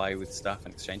teams supply you with stuff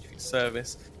in exchange for your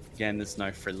service. Again, there's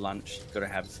no free lunch. You've got to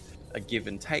have a give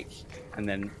and take. And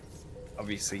then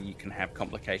obviously you can have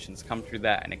complications come through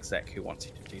that. An exec who wants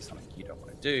you to do something you don't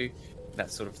want to do,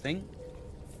 that sort of thing.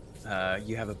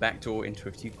 You have a backdoor into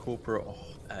a few corporate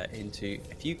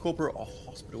or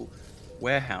hospital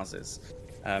warehouses.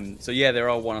 So yeah, there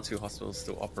are one or two hospitals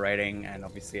still operating, and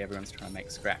obviously everyone's trying to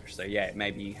make scratch. So yeah,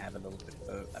 maybe you have a little bit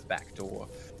of a backdoor,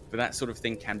 but that sort of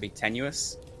thing can be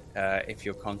tenuous. If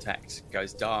your contact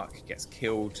goes dark, gets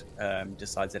killed,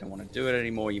 decides they don't want to do it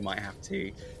anymore, you might have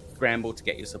to scramble to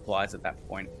get your supplies at that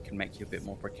point. It can make you a bit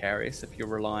more precarious if you're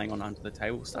relying on under the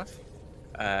table stuff.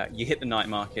 You hit the night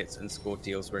markets and score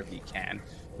deals wherever you can,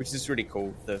 which is really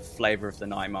cool. The flavor of the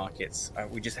night markets.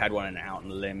 We just had one in Out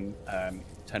and Limb.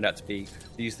 Turned out to be,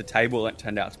 we used the table, it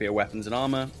turned out to be a weapons and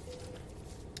armor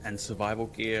and survival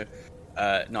gear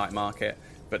night market.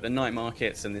 But the night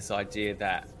markets and this idea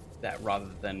that rather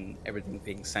than everything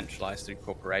being centralized through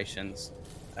corporations,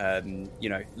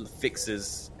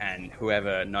 fixers and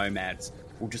whoever nomads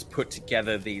will just put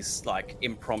together these like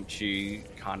impromptu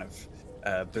kind of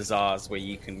bazaars where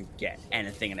you can get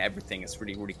anything and everything. It's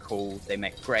really, really cool. They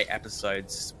make great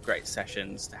episodes, great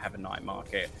sessions to have a night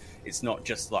market. It's not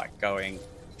just like going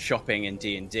shopping in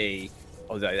D&D,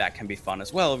 although that can be fun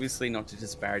as well, obviously, not to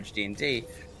disparage D&D.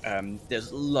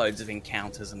 There's loads of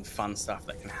encounters and fun stuff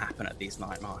that can happen at these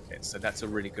night markets. So that's a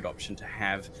really good option to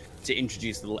have to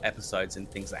introduce little episodes and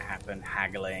things that happen,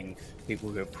 haggling, people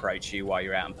who approach you while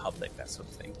you're out in public, that sort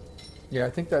of thing. Yeah, I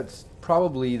think that's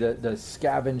probably the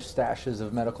scavenge stashes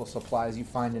of medical supplies you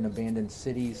find in abandoned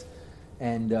cities,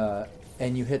 and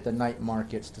you hit the night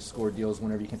markets to score deals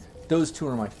whenever you can. Those two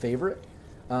are my favorite.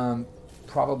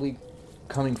 Probably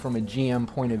coming from a GM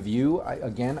point of view,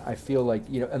 I feel like,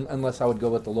 unless I would go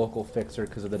with the local fixer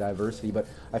because of the diversity, but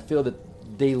I feel that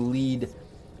they lead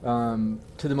to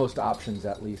the most options,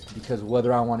 at least, because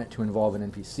whether I want it to involve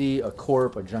an NPC, a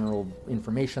corp, a general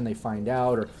information they find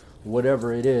out, or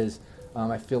whatever it is,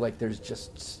 I feel like it's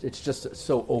just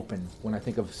so open when I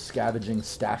think of scavenging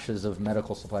stashes of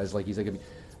medical supplies. Like you said, it could be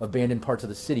abandoned parts of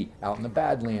the city, out in the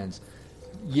Badlands,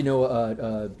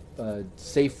 a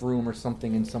safe room or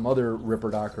something in some other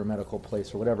Ripperdoc or medical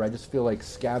place or whatever. I just feel like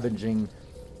scavenging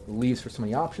leaves for so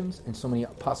many options and so many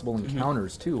possible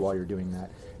encounters too while you're doing that.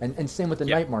 And same with the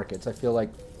night markets. I feel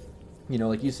like,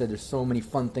 like you said, there's so many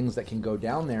fun things that can go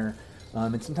down there.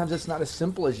 And sometimes it's not as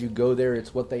simple as you go there,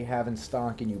 it's what they have in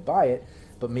stock and you buy it,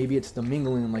 but maybe it's the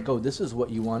mingling, like, oh, this is what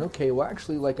you want. Okay, well,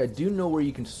 actually, like, I do know where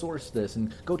you can source this,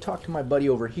 and go talk to my buddy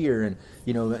over here, and,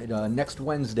 next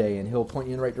Wednesday, and he'll point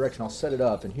you in the right direction. I'll set it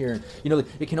up, and here,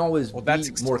 it can always be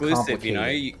more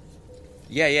complicated.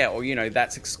 Yeah, or,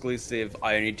 that's exclusive.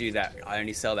 I only do that. I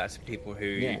only sell that to people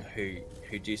who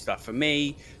do stuff for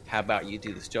me. How about you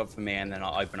do this job for me, and then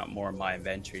I'll open up more of my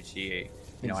inventory to you.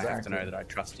 Exactly. I have to know that I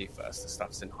trust you first. The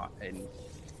stuff's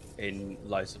in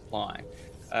low supply.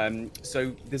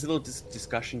 So there's a little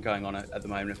discussion going on at the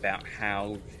moment about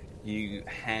how you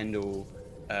handle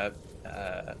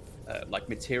like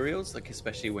materials, like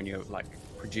especially when you're like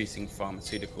producing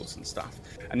pharmaceuticals and stuff.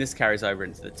 And this carries over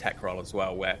into the tech role as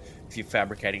well, where if you're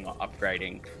fabricating or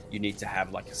upgrading, you need to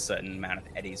have like a certain amount of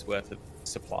eddies worth of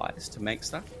supplies to make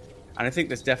stuff. And I think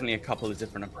there's definitely a couple of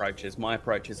different approaches. My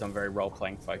approach is I'm very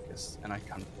role-playing focused, and I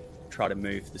kind of try to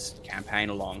move this campaign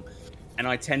along. And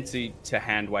I tend to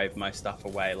hand-wave most stuff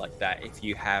away like that. If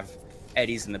you have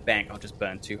eddies in the bank, I'll just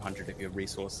burn 200 of your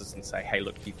resources and say, hey,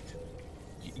 look,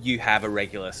 you have a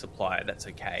regular supply, that's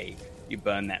okay. You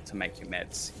burn that to make your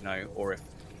meds, or if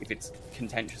it's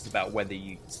contentious about whether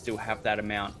you still have that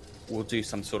amount, we'll do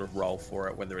some sort of roll for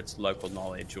it, whether it's local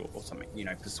knowledge or something,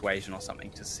 persuasion or something,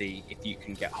 to see if you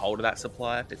can get hold of that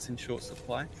supply if it's in short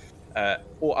supply.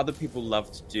 Or other people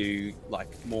love to do like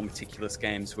more meticulous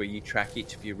games where you track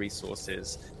each of your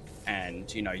resources,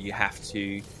 and you have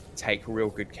to take real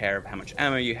good care of how much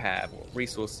ammo you have, what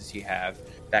resources you have,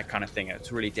 that kind of thing.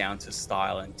 It's really down to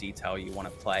style and detail you want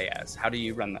to play as. How do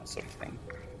you run that sort of thing?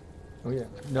 Oh yeah,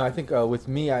 no, I think with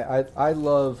me, I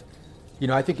love.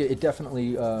 I think it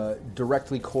definitely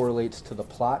directly correlates to the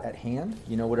plot at hand,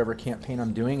 whatever campaign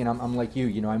I'm doing. And I'm like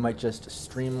you, I might just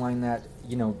streamline that,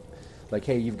 like,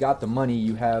 hey, you've got the money,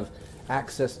 you have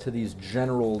access to these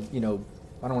general, I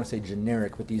don't want to say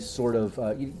generic, but these sort of,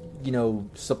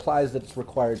 supplies that's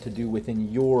required to do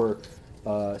within your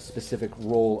specific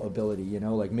role ability,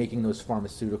 like making those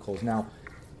pharmaceuticals. Now,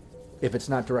 if it's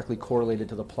not directly correlated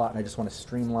to the plot and I just want to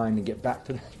streamline and get back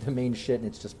to the main shit and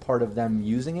it's just part of them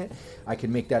using it, I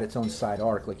can make that its own side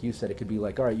arc. Like you said, it could be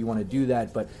like, all right, you want to do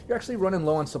that, but you're actually running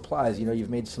low on supplies. You know, you've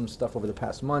made some stuff over the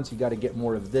past months. You got to get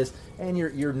more of this, and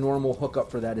your normal hookup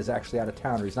for that is actually out of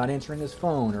town, or he's not answering his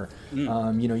phone, or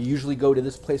you know, you usually go to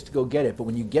this place to go get it, but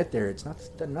when you get there, it's not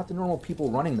the normal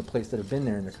people running the place that have been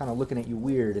there, and they're kind of looking at you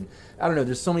weird. And I don't know.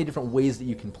 There's so many different ways that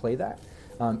you can play that.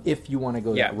 If you want to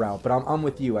go that route. But I'm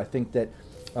with you. I think that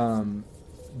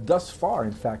thus far,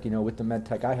 in fact, you know, with the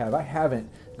MedTech I haven't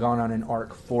gone on an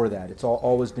arc for that. It's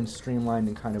always been streamlined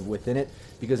and kind of within it,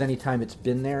 because anytime it's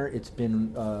been there, it's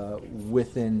been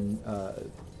within,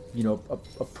 you know,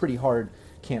 a pretty hard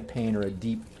campaign or a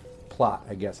deep plot,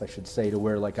 I guess I should say, to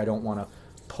where, like, I don't want to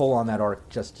pull on that arc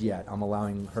just yet. I'm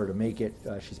allowing her to make it.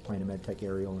 She's playing a MedTech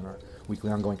Ariel in our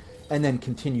weekly ongoing, and then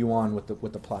continue on with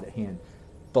the plot at hand.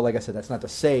 But like I said, that's not to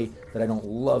say that I don't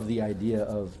love the idea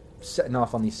of setting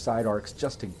off on these side arcs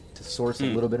just to source a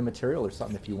little bit of material or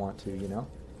something if you want to, you know?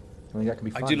 I think that can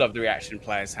be fun. I do love the reaction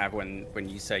players have when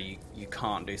you say you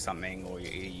can't do something, or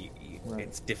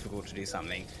it's difficult to do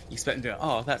something. You expect them to go,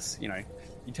 oh, that's, you know,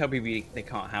 you tell people they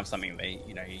can't have something,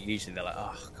 usually they're like,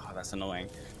 oh, God, that's annoying.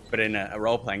 But in a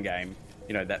role-playing game,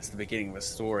 you know, that's the beginning of a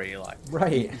story. Like,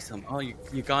 right.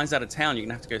 You guys out of town, you're going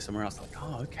to have to go somewhere else. Like,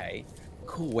 oh, okay.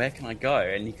 Cool, where can I go?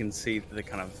 And you can see the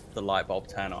kind of the light bulb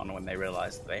turn on when they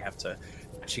realize that they have to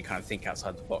actually kind of think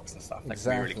outside the box and stuff. That's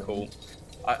really cool.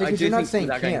 Because you're not saying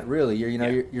can't, really.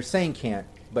 You're saying can't,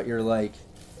 but you're like,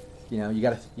 you know, you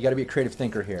gotta be a creative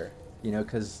thinker here, you know,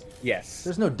 because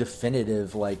there's no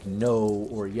definitive like no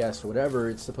or yes or whatever.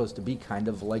 It's supposed to be kind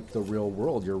of like the real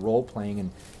world. You're role playing,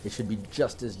 and it should be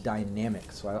just as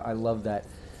dynamic. So I love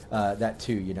that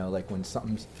too. You know, like when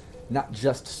something's not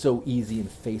just so easy in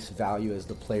face value as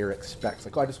the player expects.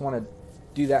 Like, oh, I just want to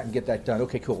do that and get that done.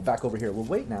 Okay, cool. Back over here. Well,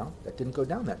 wait now. That didn't go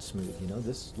down that smooth. You know,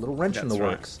 this little wrench in the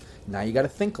works. Now you got to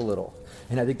think a little.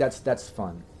 And I think that's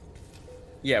fun.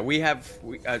 Yeah,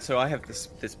 so I have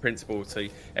this principle. So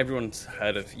everyone's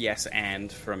heard of yes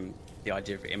and from the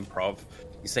idea of improv.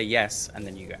 You say yes, and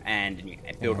then you go and you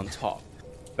build on top.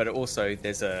 But also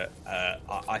there's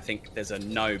I think there's a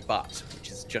no but, which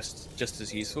is just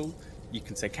as useful. You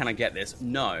can say, can I get this?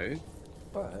 No.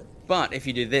 But if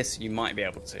you do this, you might be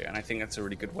able to. And I think that's a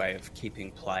really good way of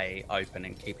keeping play open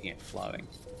and keeping it flowing.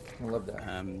 I love that.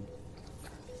 And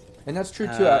that's true,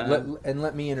 too.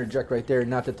 Let me interject right there.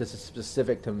 Not that this is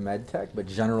specific to MedTech, but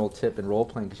general tip in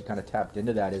role-playing, because you kind of tapped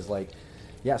into that, is like,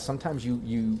 yeah, sometimes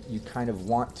you kind of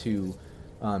want to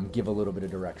give a little bit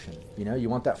of direction. You know, you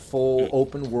want that full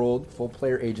open world, full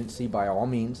player agency by all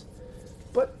means.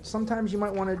 But sometimes you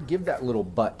might want to give that little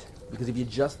but. Because if you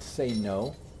just say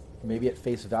no, maybe at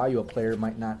face value, a player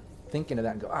might not think into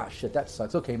that and go, ah, shit, that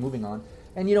sucks. Okay, moving on.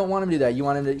 And you don't want him to do that. You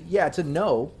want him to, yeah, it's a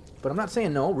no, but I'm not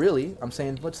saying no, really. I'm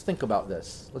saying, let's think about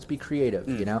this. Let's be creative,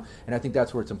 you know? And I think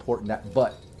that's where it's important. That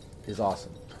but is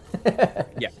awesome.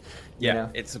 Yeah. You know?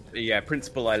 It's a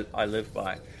principle I live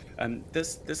by.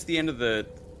 This is the end of the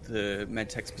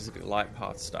MedTech specific light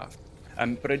path stuff.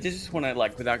 But I just want to,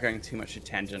 like, without going too much to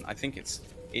tangent, I think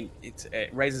it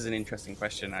raises an interesting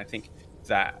question. I think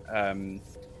that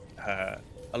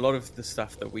a lot of the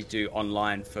stuff that we do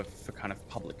online for kind of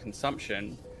public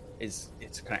consumption it's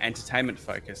kind of entertainment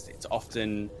focused. It's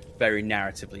often very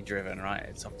narratively driven, right?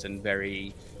 It's often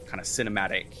very kind of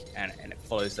cinematic, and it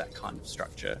follows that kind of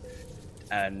structure.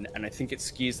 And I think it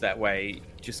skews that way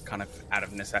just kind of out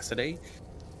of necessity.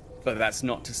 But that's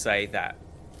not to say that,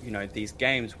 you know, these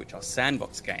games, which are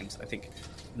sandbox games, I think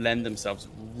lend themselves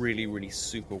really, really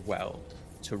super well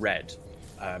to Red.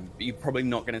 But you're probably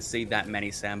not going to see that many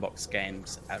sandbox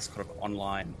games as kind of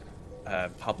online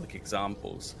public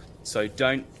examples. So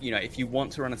don't, you know, if you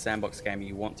want to run a sandbox game and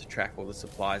you want to track all the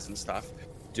supplies and stuff,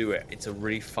 do it. It's a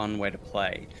really fun way to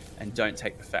play, and don't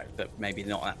take the fact that maybe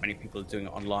not that many people are doing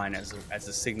it online as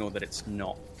a signal that it's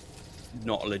not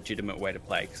a legitimate way to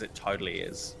play, because it totally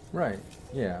is. Right.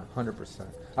 Yeah, 100%.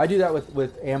 I do that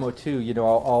with ammo too. You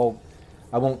know,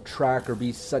 I won't track or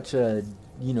be such a,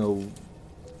 you know,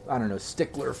 I don't know,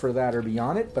 stickler for that or be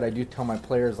on it, but I do tell my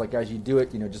players, like, as you do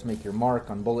it, you know, just make your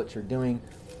mark on bullets you're doing.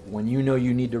 When you know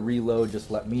you need to reload, just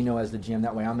let me know as the GM.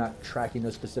 That way I'm not tracking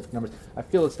those specific numbers. I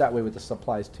feel it's that way with the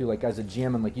supplies too. Like, as a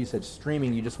GM, and like you said,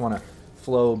 streaming, you just want to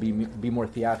flow, be more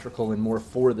theatrical and more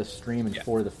for the stream and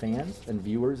for the fans and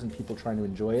viewers and people trying to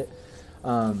enjoy it.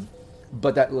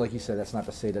 But that, like you said, that's not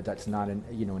to say that that's not an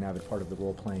avid part of the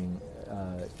role playing.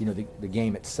 You know, the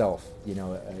game itself. You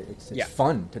know, it's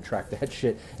fun to track that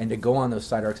shit and to go on those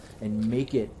side arcs and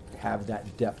make it have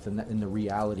that depth and the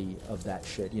reality of that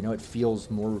shit. You know, it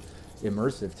feels more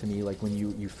immersive to me. Like when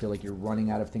you feel like you're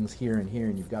running out of things here and here,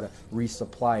 and you've got to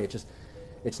resupply.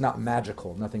 It's not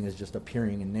magical. Nothing is just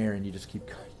appearing in there, and you just keep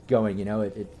going. You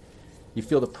know, you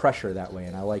feel the pressure that way,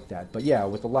 and I like that. But yeah,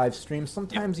 with the live stream,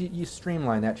 sometimes you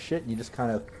streamline that shit, and you just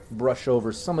kind of brush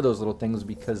over some of those little things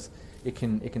because it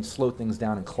can slow things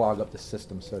down and clog up the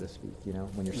system, so to speak, you know,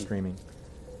 when you're streaming.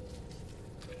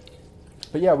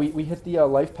 But yeah, we hit the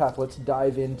life path. Let's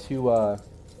dive into,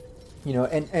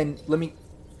 and let me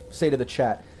say to the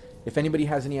chat, if anybody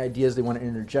has any ideas they want to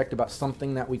interject about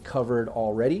something that we covered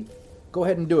already, go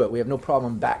ahead and do it. We have no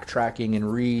problem backtracking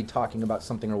and re-talking about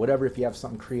something or whatever if you have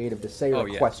something creative to say or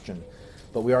a question.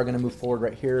 But we are going to move forward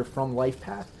right here from life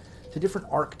path to different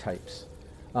archetypes.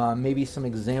 Maybe some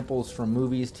examples from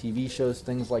movies, TV shows,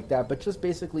 things like that, but just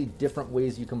basically different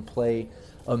ways you can play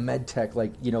a medtech.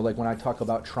 Like when I talk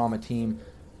about Trauma Team,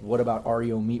 what about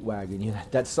REO Meatwagon? You know,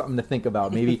 that's something to think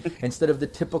about. Maybe instead of the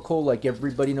typical, like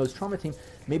everybody knows Trauma Team,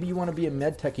 maybe you want to be a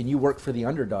medtech and you work for the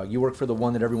underdog. You work for the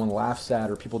one that everyone laughs at,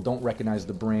 or people don't recognize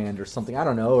the brand or something. I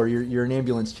don't know. Or you're an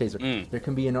ambulance chaser. There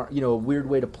can be a weird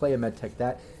way to play a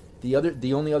medtech.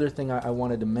 The only other thing I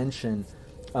wanted to mention.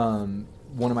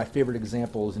 One of my favorite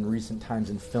examples in recent times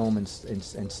in film and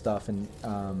stuff, and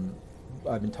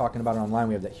I've been talking about it online.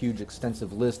 We have that huge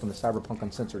extensive list on the Cyberpunk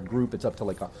Uncensored group. It's up to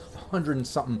like 100 and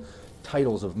something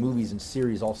titles of movies and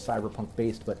series, all cyberpunk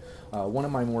based. But one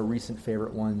of my more recent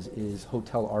favorite ones is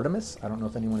Hotel Artemis. I don't know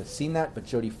if anyone has seen that, but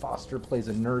Jodie Foster plays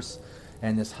a nurse,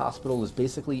 and this hospital is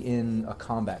basically in a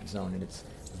combat zone, and it's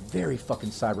very fucking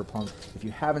cyberpunk. If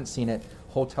you haven't seen it,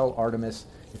 Hotel Artemis,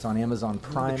 it's on Amazon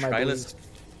Prime, I believe.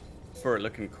 For it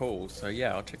looking cool, so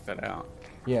yeah, I'll check that out.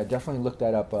 Yeah, definitely look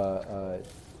that up.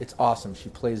 It's awesome. She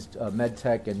plays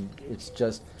medtech, and it's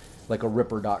just like a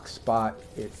Ripper Doc spot.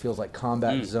 It feels like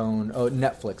Combat Zone. Oh,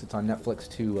 Netflix. It's on Netflix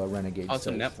too. Renegade. Oh, it's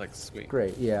on Netflix. Sweet.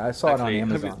 Great. Yeah, I saw it on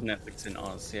Amazon. Netflix in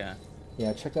Oz. Yeah.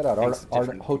 Yeah, check that out.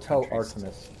 Hotel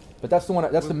Artemis. But that's the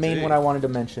one. That's the main one I wanted to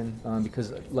mention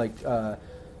because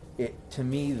to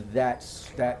me, that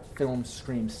film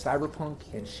screams cyberpunk,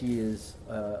 and she is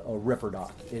a Ripper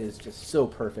Doc. It is just so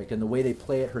perfect, and the way they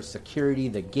play it, her security,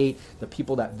 the gate, the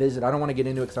people that visit. I don't want to get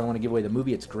into it because I don't want to give away the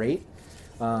movie. It's great,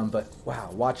 but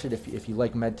wow, watch it if you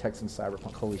like medtechs and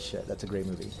cyberpunk. Holy shit, that's a great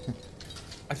movie.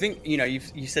 I think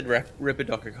you said Ripper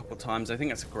Doc a couple of times. I think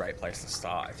that's a great place to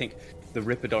start. I think the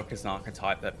Ripper Doc is an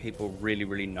archetype that people really,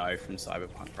 really know from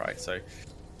cyberpunk, right? So.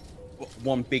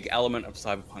 One big element of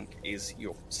cyberpunk is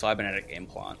your cybernetic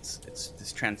implants. It's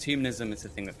this transhumanism. It's a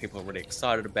thing that people are really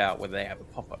excited about, whether they have a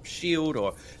pop-up shield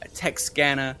or a tech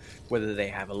scanner, whether they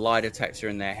have a lie detector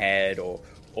in their head or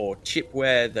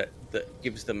chipware that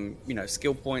gives them,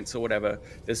 skill points or whatever.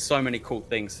 There's so many cool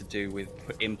things to do with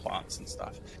implants and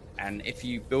stuff. And if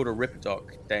you build a Ripper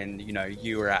Doc, then,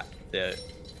 you are at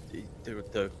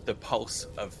the pulse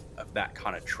of that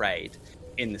kind of trade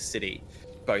in the city.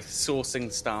 Both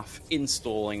sourcing stuff,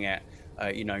 installing it,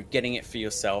 getting it for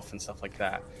yourself and stuff like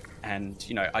that. And,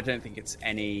 I don't think it's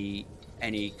any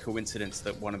coincidence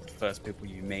that one of the first people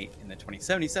you meet in the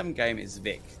 2077 game is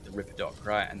Vic, the Ripper Doc,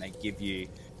 right? And they give you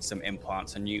some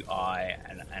implants, a new eye,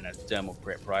 and a dermal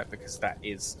grip, right? Because that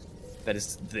is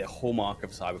the hallmark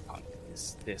of cyberpunk,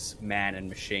 is this man and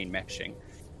machine meshing.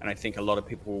 And I think a lot of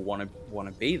people want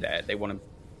to be there. They want to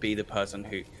be the person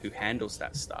who handles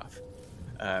that stuff.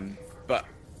 But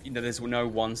there's no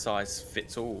one size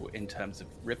fits all in terms of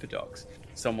Ripper Docs.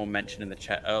 Someone mentioned in the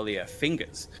chat earlier,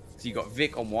 Fingers. So you got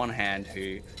Vic on one hand,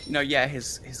 who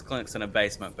his clinic's in a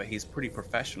basement, but he's pretty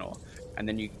professional. And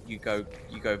then you go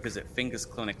visit Fingers'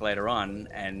 clinic later on,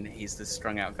 and he's this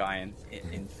strung out guy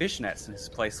in fishnets, and his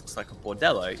place looks like a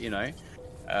bordello.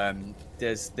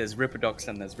 There's Ripper Docs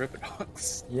and there's Ripper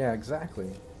Docs. Yeah, exactly.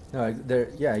 No,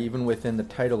 even within the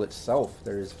title itself,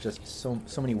 there's just so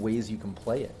many ways you can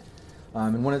play it.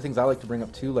 And one of the things I like to bring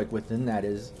up too, like within that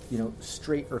is,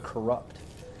 straight or corrupt.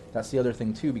 That's the other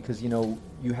thing too, because,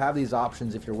 you have these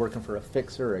options if you're working for a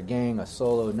fixer, a gang, a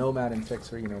solo, nomad and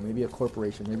fixer, maybe a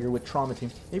corporation, maybe you're with Trauma Team,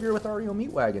 maybe you're with REO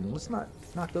Meatwagon. Let's not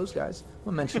knock those guys.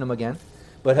 We'll mention them again.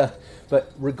 But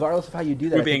regardless of how you do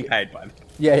that, we're being paid by them.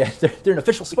 Yeah, they're an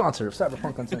official sponsor of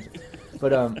Cyberpunk Uncensored.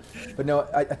 But no,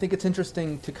 I think it's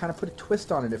interesting to kind of put a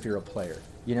twist on it if you're a player.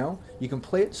 You can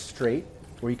play it straight,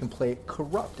 or you can play it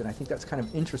corrupt, and I think that's kind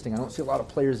of interesting. I don't see a lot of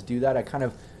players do that. I kind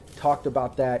of talked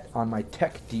about that on my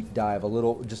tech deep dive a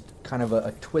little, just kind of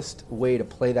a twist way to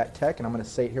play that tech, and I'm going to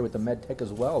say it here with the med tech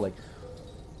as well. Like,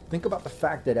 think about the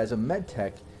fact that as a med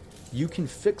tech, you can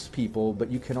fix people,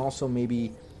 but you can also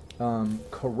maybe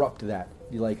corrupt that.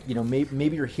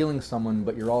 Maybe you're healing someone,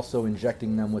 but you're also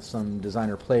injecting them with some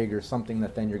designer plague or something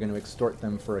that then you're going to extort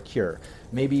them for a cure.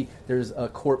 Maybe there's a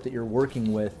corp that you're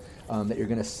working with that you're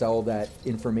going to sell that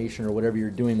information or whatever you're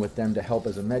doing with them to help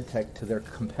as a medtech to their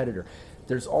competitor.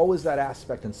 There's always that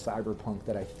aspect in Cyberpunk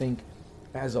that I think,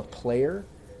 as a player,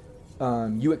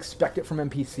 you expect it from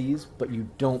NPCs, but you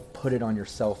don't put it on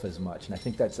yourself as much. And I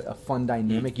think that's a fun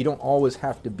dynamic. You don't always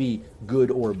have to be good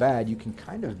or bad. You can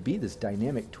kind of be this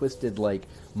dynamic, twisted, like,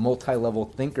 multi-level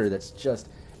thinker that's just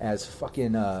as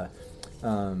fucking, I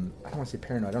don't want to say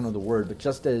paranoid, I don't know the word, but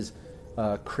just as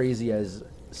crazy as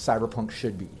Cyberpunk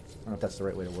should be. I don't know if that's the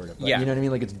right way to word it. But you know what I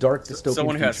mean? Like, it's dark, dystopian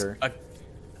Someone who future. Has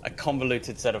a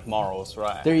convoluted set of morals,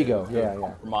 right? There you go. Yeah.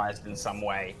 Compromised in some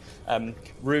way.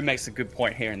 Rue makes a good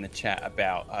point here in the chat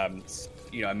about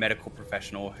a medical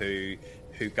professional who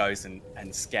goes and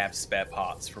scabs spare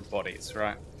parts from bodies,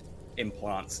 right?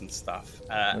 Implants and stuff.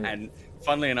 And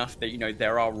funnily enough, that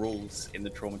there are rules in the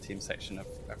trauma team section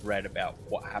I've read about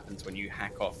what happens when you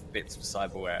hack off bits of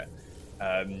cyberware.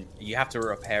 You have to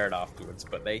repair it afterwards,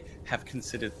 but they have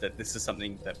considered that this is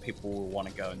something that people will want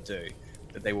to go and do.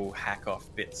 That they will hack off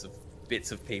bits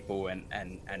of people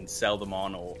and sell them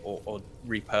on or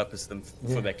repurpose them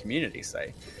for their community,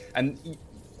 say. And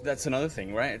that's another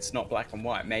thing, right? It's not black and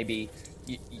white. Maybe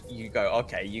you go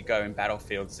in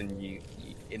battlefields and you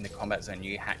in the combat zone,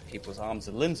 you hack people's arms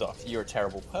and limbs off. You're a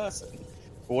terrible person.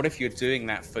 But what if you're doing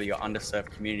that for your underserved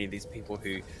community, these people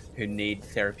who need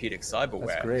therapeutic cyberware?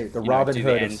 That's great. The Robin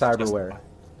Hood of cyberware.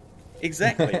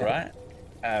 Exactly, right?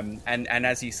 And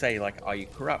as you say, like, are you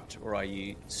corrupt or are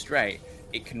you straight?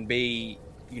 It can be,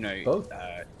 both.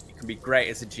 It can be great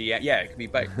as a GM. Yeah, it can be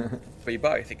both. Be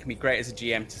both. It can be great as a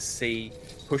GM to see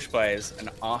push players and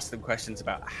ask them questions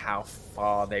about how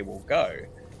far they will go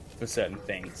for certain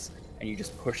things, and you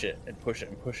just push it and push it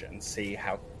and push it and see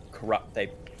how corrupt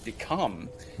they become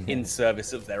in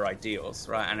service of their ideals,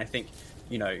 right? And I think,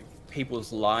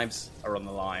 people's lives are on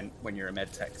the line when you're a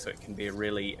medtech, so it can be a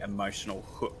really emotional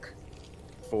hook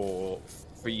for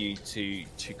you to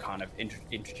kind of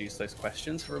introduce those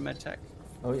questions for a medtech.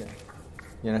 Oh yeah.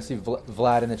 Yeah, and I see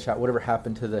Vlad in the chat. Whatever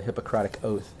happened to the Hippocratic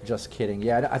Oath? Just kidding.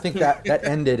 Yeah, I think that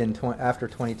ended after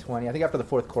 2020. I think after the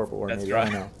Fourth Corporate War, maybe. Right.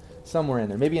 I don't know. Somewhere in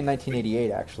there. Maybe in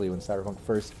 1988, actually, when Cyberpunk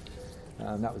first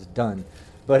that was done.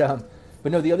 But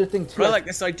no, the other thing too. Well, like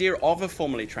this idea of a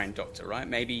formally trained doctor, right?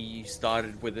 Maybe you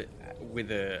started with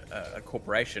a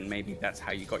corporation. Maybe that's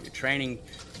how you got your training.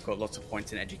 You've got lots of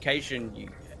points in education,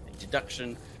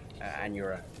 deduction, and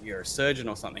you're a surgeon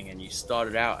or something, and you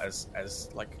started out as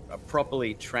like a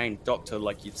properly trained doctor,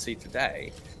 like you'd see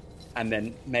today, and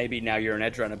then maybe now you're an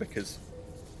edge runner because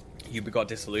you got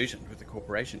disillusioned with the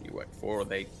corporation you worked for, or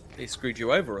they screwed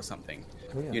you over or something.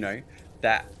 Oh, yeah.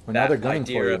 That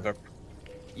idea of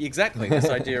this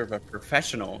idea of a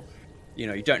professional.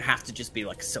 You don't have to just be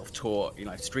like a self-taught,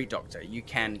 street doctor. You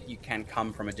can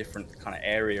come from a different kind of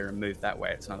area and move that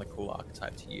way. It's another cool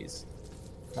archetype to use.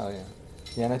 Oh yeah,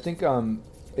 yeah, and I think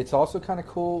it's also kind of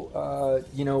cool,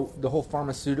 the whole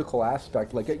pharmaceutical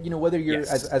aspect. Like, whether you're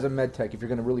as a med tech, if you're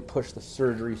going to really push the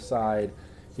surgery side,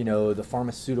 the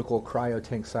pharmaceutical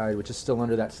cryotank side, which is still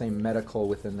under that same medical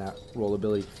within that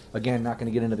rollability. Again, not going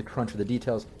to get into the crunch of the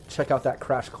details. Check out that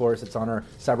crash course. It's on our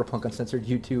Cyberpunk Uncensored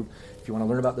YouTube if you want to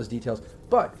learn about those details.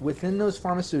 But within those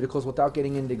pharmaceuticals, without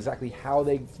getting into exactly how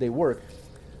they work,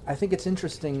 I think it's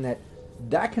interesting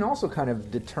that can also kind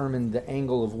of determine the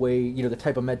angle of way, the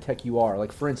type of med tech you are.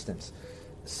 Like, for instance,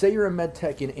 say you're a med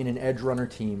tech in an edge runner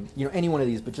team, any one of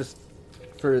these, but just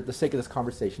for the sake of this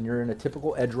conversation, you're in a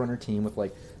typical edge runner team with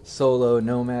like Solo,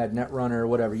 Nomad, Netrunner,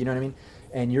 whatever, you know what I mean?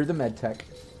 And you're the med tech.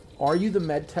 Are you the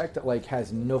med tech that like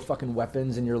has no fucking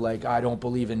weapons and you're like, I don't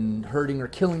believe in hurting or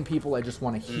killing people, I just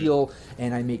want to heal,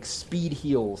 and I make speed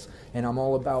heals, and I'm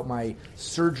all about my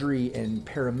surgery and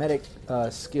paramedic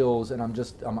skills, and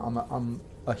I'm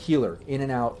a healer, in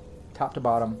and out, top to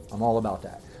bottom, I'm all about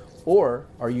that? Or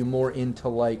are you more into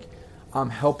like, I'm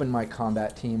helping my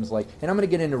combat teams, like, and I'm going to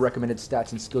get into recommended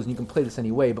stats and skills, and you can play this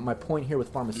anyway, but my point here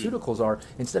with pharmaceuticals are,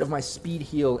 instead of my speed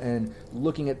heal and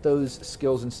looking at those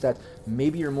skills and stats,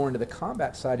 maybe you're more into the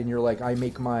combat side, and you're like, I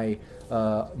make my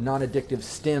non-addictive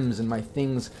stims and my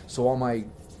things so all my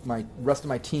rest of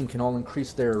my team can all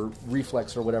increase their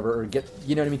reflex or whatever, or get,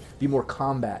 you know what I mean, be more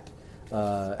combat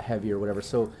heavy or whatever.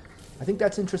 So I think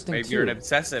that's interesting maybe too. Maybe you're an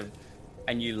obsessive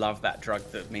and you love that drug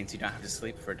that means you don't have to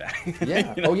sleep for a day.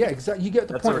 Yeah. Oh, yeah. Exactly. You get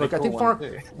the point. Like, cool, I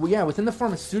think within the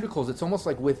pharmaceuticals, it's almost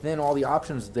like within all the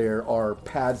options there are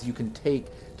paths you can take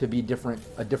to be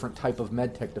a different type of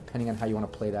med tech, depending on how you want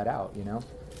to play that out.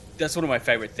 that's one of my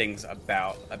favorite things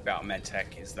about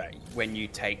medtech is that when you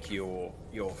take your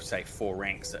say 4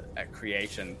 ranks at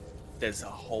creation, there's a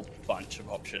whole bunch of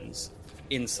options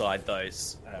inside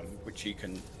those, which you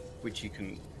can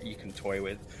toy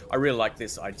with. I really like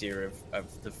this idea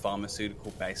of the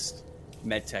pharmaceutical based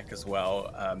medtech as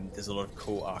well. There's a lot of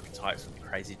cool archetypes with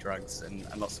crazy drugs and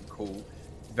lots of cool,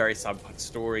 very cyberpunk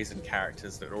stories and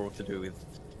characters that are all to do with,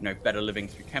 better living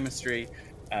through chemistry.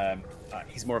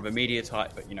 He's more of a media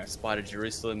type, but Spider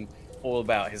Jerusalem, all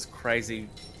about his crazy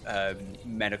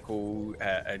medical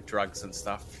drugs and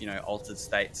stuff, altered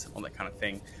states, all that kind of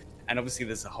thing. And obviously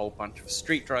there's a whole bunch of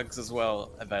street drugs as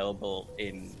well available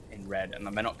in Red, and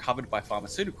they're not covered by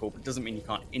pharmaceutical, but it doesn't mean you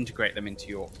can't integrate them into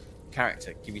your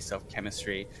character, give yourself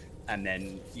chemistry, and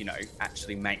then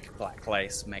actually make black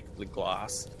lace, make blue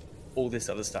glass, all this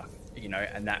other stuff,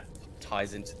 and that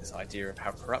ties into this idea of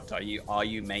how corrupt are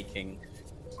you making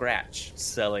scratch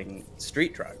selling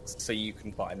street drugs so you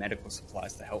can buy medical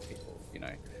supplies to help people,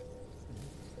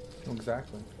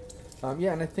 Exactly.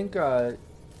 And I think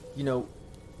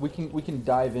we can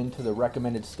dive into the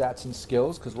recommended stats and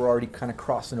skills, because we're already kind of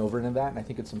crossing over into that, and I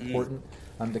think it's important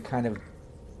to kind of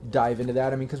dive into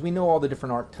that. I mean, because we know all the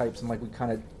different archetypes, and like we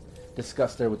kind of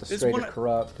discussed there with the straight or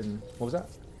corrupt, and what was that?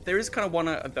 There is kind of one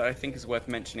that I think is worth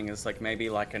mentioning, is like maybe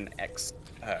like an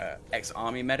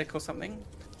ex-army medic or something,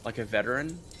 like a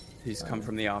veteran who's come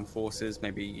from the armed forces,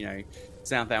 maybe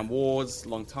Southland Wars a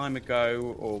long time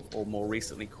ago, or more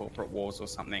recently corporate wars or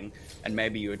something, and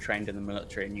maybe you were trained in the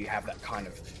military and you have that kind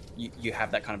of you have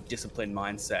that kind of disciplined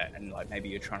mindset, and like maybe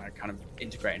you're trying to kind of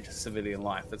integrate into civilian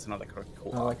life. That's another kind of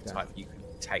cool archetype. You can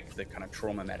take the kind of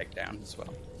trauma medic down as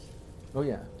well. Oh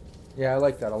yeah, I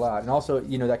like that a lot. And also,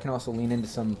 that can also lean into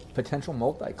some potential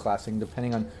multi-classing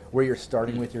depending on where you're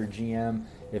starting with your GM.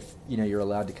 If you're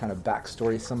allowed to kind of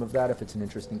backstory some of that, if it's an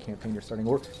interesting campaign you're starting,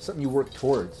 or something you work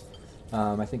towards.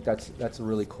 I think that's a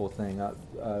really cool thing.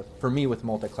 For me with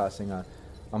multi-classing,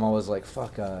 I'm always like,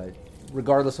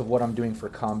 regardless of what I'm doing for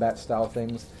combat style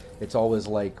things, it's always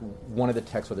like one of the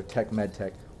techs, whether tech, med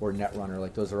tech, or netrunner,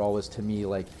 like those are always to me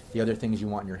like the other things you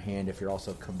want in your hand if you're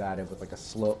also combative with like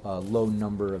a low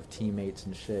number of teammates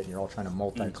and shit, and you're all trying to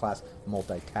multi-class,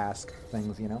 multitask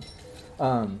things,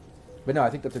 But no, I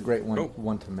think that's a great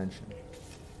one to mention.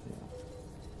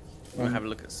 Want to have a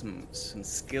look at some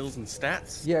skills and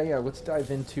stats? Yeah. Let's dive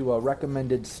into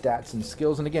recommended stats and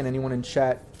skills. And again, anyone in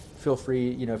chat, feel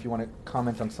free, if you want to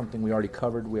comment on something we already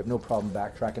covered, we have no problem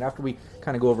backtracking. After we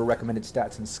kind of go over recommended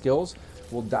stats and skills,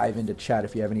 we'll dive into chat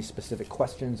if you have any specific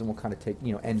questions, and we'll kind of take,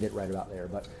 end it right about there.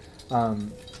 But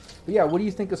yeah, what do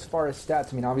you think as far as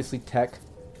stats? I mean, obviously tech,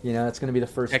 that's going to be the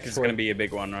first. Tech is going to be a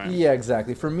big one, right? Yeah,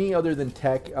 exactly. For me, other than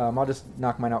tech, I'll just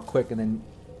knock mine out quick and then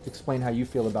explain how you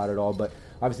feel about it all. But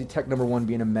obviously tech number one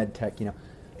being a med tech,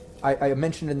 I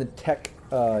mentioned in the tech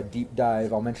deep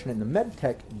dive, I'll mention it in the med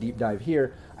tech deep dive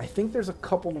here. I think there's a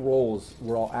couple roles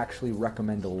where I'll actually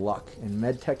recommend luck, and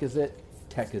med tech is it,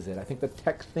 tech is it. I think the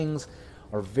tech things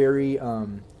are very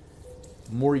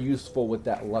more useful with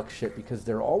that luck shit, because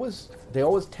they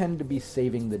always tend to be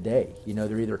saving the day.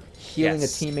 They're either healing a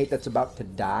teammate that's about to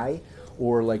die,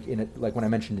 or like when I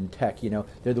mentioned in tech,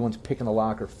 they're the ones picking the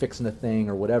lock or fixing the thing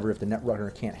or whatever if the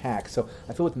netrunner can't hack. So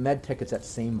I feel with medtech it's that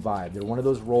same vibe. They're one of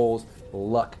those roles.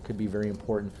 Luck could be very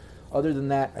important. Other than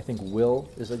that, I think will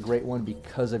is a great one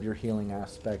because of your healing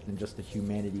aspect and just the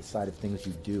humanity side of things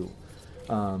you do.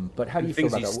 But how do you feel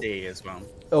about that? Things you stay as well.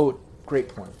 Oh, great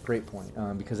point.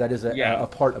 Because that is a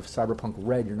part of Cyberpunk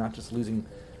Red. You're not just losing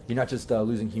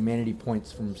humanity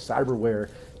points from cyberware.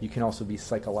 You can also be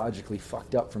psychologically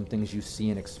fucked up from things you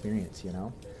see and experience,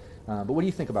 But what do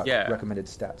you think about recommended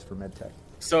stats for medtech?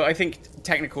 So I think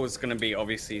technical is going to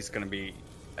be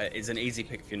is an easy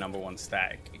pick for your number one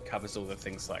stat. It covers all the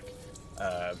things like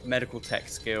medical tech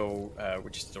skill,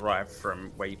 which is derived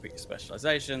from where you put your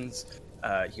specializations,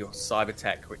 your cyber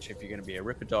tech, which if you're going to be a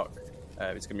Ripperdoc,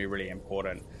 it's going to be really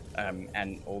important.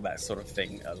 And all that sort of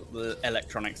thing,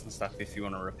 electronics and stuff. If you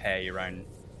want to repair your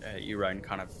own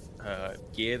kind of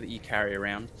gear that you carry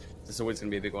around, there's always going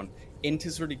to be a big one. Int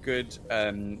is really good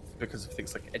because of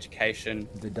things like education,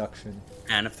 deduction,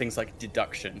 and of things like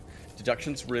deduction.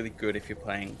 Deduction's really good if you're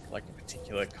playing like a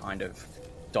particular kind of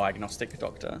diagnostic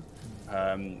doctor.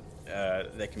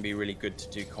 They can be really good to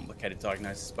do complicated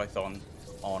diagnosis, both on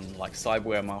like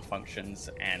cyberware malfunctions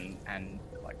and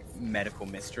like medical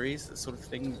mysteries, that sort of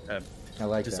thing. I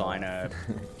like designer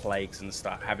plagues and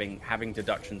stuff. Having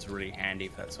deductions really handy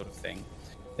for that sort of thing.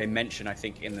 they mention, I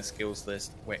think, in the skills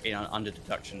list, where under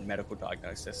deduction, medical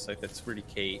diagnosis. So that's really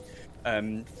key.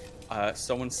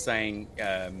 Someone's saying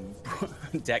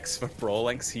Dex for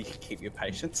brawling, so you can keep your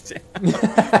patients down.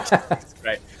 That's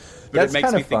great. But that's it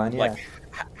makes me think fun, like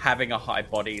having a high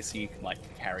body, so you can like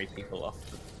carry people off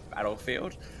the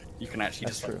battlefield. You can actually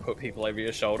just like put people over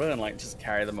your shoulder and like just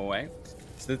carry them away.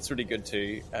 So that's really good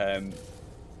too.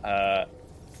 A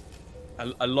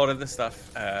lot of the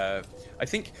stuff. I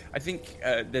think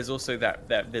there's also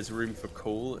that there's room for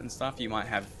cool and stuff. You might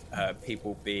have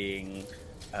people being,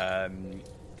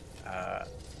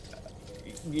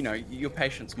 your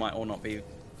patients might all not be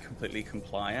completely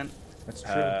compliant. That's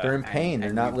true. They're in pain.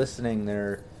 They're not listening.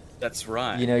 That's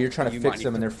right. You're trying to fix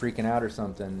them and they're freaking out or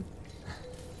something.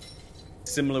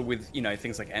 Similar with,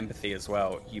 things like empathy as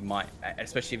well. You might,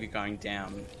 especially if you're going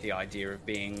down the idea of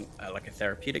being like a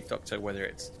therapeutic doctor, whether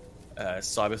it's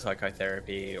cyber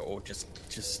psychotherapy or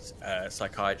just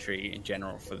psychiatry in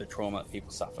general for the trauma that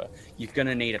people suffer, you're going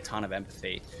to need a ton of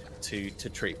empathy to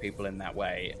treat people in that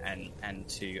way and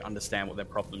to understand what their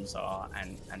problems are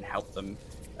and help them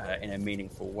in a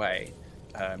meaningful way.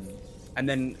 And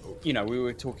then, we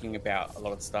were talking about a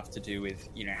lot of stuff to do with,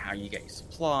 how you get your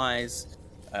supplies.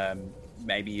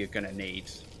 Maybe you're going to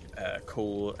need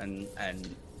cool and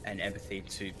empathy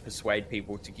to persuade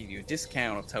people to give you a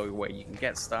discount or tell you where you can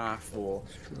get stuff or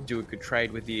do a good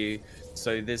trade with you.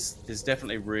 So there's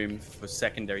definitely room for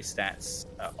secondary stats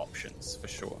options for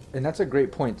sure. And that's a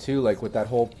great point too, like with that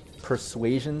whole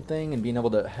persuasion thing and being able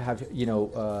to have,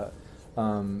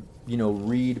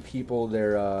 read people,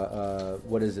 their,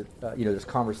 this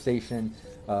conversation,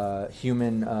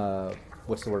 human,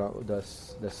 what's the word,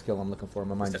 the skill I'm looking for?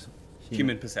 My mind's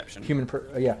human perception.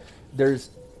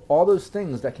 There's all those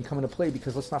things that can come into play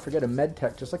because let's not forget a med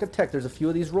tech, just like a tech, there's a few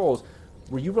of these roles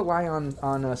where you rely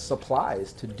on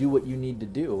supplies to do what you need to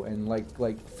do. And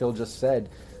like Phil just said,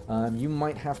 you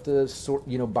might have to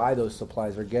buy those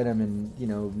supplies or get them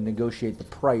and, negotiate the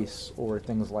price or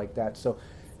things like that. So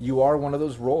you are one of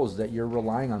those roles that you're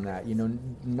relying on that.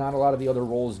 Not a lot of the other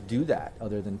roles do that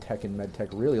other than tech and med tech,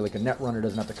 really. Like a net runner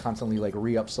doesn't have to constantly like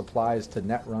re-up supplies to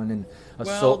net run and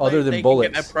other than bullets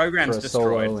get their programs for a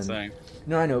destroyed. Solo and,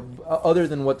 no, I know. Other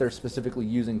than what they're specifically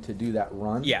using to do that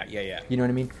run. Yeah. You know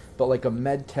what I mean? But like a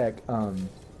med tech, I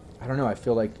don't know. I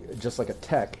feel like just like a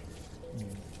tech,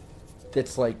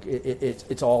 it's like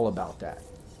it's all about that.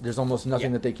 There's almost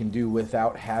nothing that they can do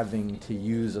without having to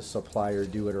use a supply or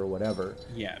do it or whatever.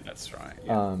 Yeah, that's right.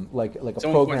 Yeah. Like a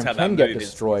program can get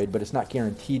destroyed, but it's not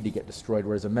guaranteed to get destroyed.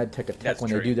 Whereas a med tech,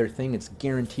 when they do their thing, it's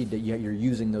guaranteed that you're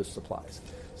using those supplies.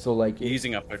 So like you're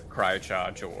using up a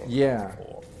cryocharge or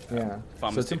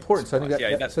so it's important. So I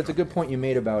think so it's a good point you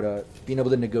made about being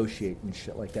able to negotiate and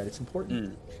shit like that. It's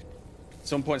important.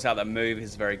 Someone points out that move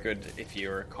is very good if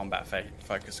you're a combat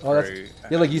focused crew.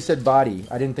 Like you said, body.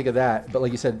 I didn't think of that, but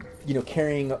like you said,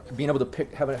 carrying, being able to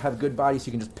have good body, so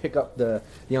you can just pick up the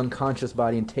unconscious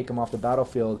body and take them off the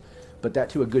battlefield. But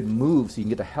that too, a good move, so you can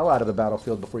get the hell out of the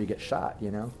battlefield before you get shot.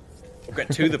 Or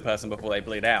get to the person before they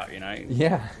bleed out.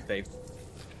 Yeah. They've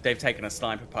taken a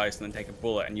sniper post and then take a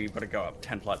bullet, and you've got to go up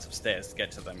 10 flights of stairs to get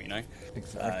to them.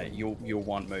 Exactly. You'll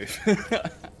want move.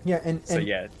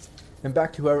 And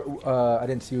back to I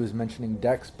didn't see who was mentioning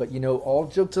Dex, but all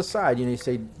jokes aside, you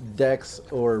say Dex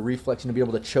or reflex, be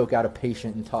able to choke out a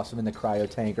patient and toss them in the cryo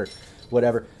tank or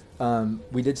whatever.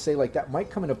 We did say like that might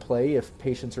come into play if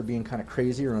patients are being kind of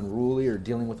crazy or unruly or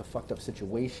dealing with a fucked up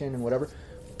situation and whatever.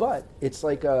 But it's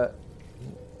like sorry,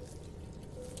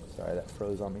 that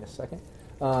froze on me a second.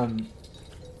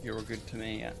 You're all good to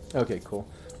me, yeah. Okay, cool.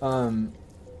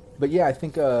 But yeah, I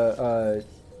think it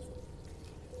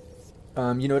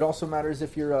also matters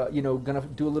if you're, going to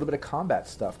do a little bit of combat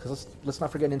stuff. Because let's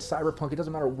not forget, in Cyberpunk, it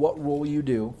doesn't matter what role you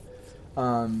do.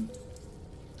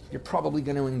 You're probably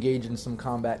going to engage in some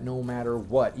combat no matter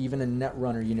what. Even a net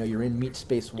runner, you're in meat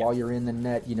space while you're in the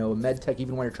net. A med tech,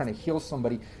 even while you're trying to heal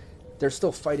somebody, they're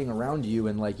still fighting around you.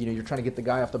 And, you're trying to get the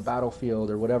guy off the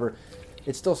battlefield or whatever.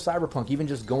 It's still Cyberpunk. Even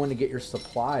just going to get your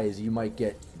supplies, you might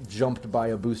get jumped by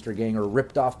a booster gang or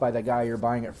ripped off by the guy you're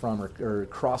buying it from or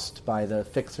crossed by the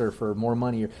fixer for more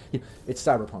money. It's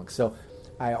Cyberpunk. So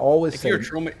I always say...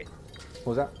 What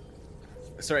was that?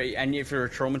 Sorry, and if you're a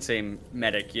trauma team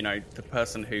medic, the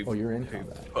person who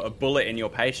put a bullet in your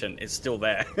patient is still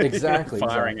there. Exactly.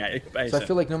 Firing at your patient. So I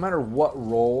feel like no matter what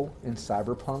role in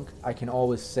Cyberpunk, I can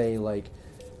always say,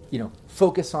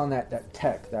 focus on that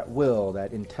tech, that will,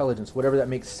 that intelligence, whatever that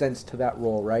makes sense to that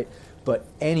role, right? But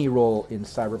any role in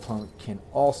Cyberpunk can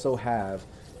also have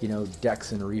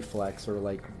dex and reflex, or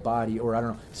like body, or I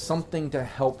don't know, something to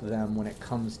help them when it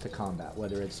comes to combat.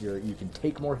 Whether it's you can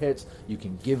take more hits, you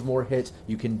can give more hits,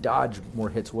 you can dodge more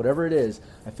hits, whatever it is.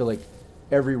 I feel like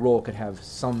every role could have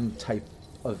some type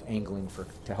of angling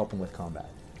to help them with combat.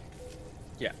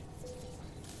 Yeah.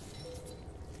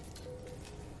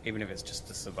 Even if it's just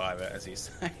to survive it, as you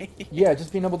say. Yeah,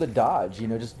 just being able to dodge.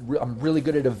 I'm really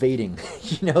good at evading.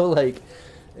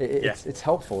 It's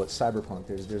helpful. It's cyberpunk.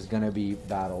 There's gonna be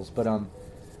battles, but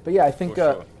yeah, I think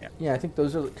sure. I think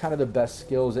those are kind of the best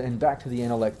skills. And back to the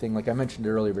intellect thing, like I mentioned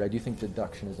earlier, but I do think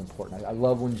deduction is important. I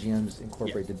love when GMs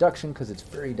incorporate deduction because it's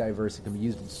very diverse. It can be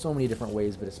used in so many different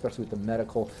ways, but especially with the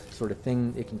medical sort of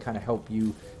thing, it can kind of help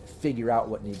you figure out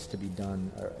what needs to be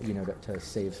done, or, to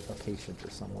save a patient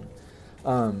or someone.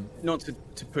 Not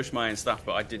to push my own stuff,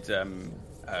 but I did.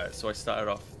 So I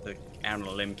started off the Out on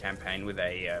a Limb campaign with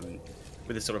a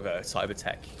sort of a cyber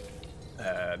tech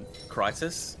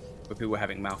crisis where people were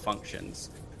having malfunctions,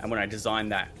 and when I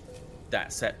designed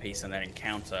that set piece and that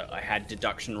encounter, I had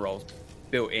deduction rolls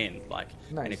built in. Nice.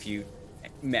 And if you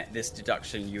met this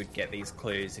deduction, you would get these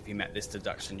clues. If you met this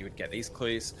deduction, you would get these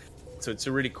clues. So it's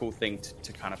a really cool thing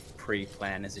to kind of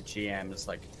pre-plan as a GM. It's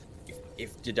like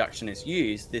if deduction is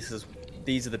used, these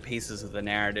are the pieces of the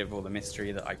narrative or the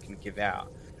mystery that I can give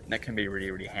out. And that can be really,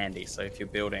 really handy. So if you're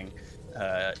building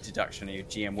deduction and your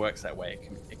GM works that way,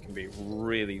 it can be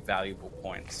really valuable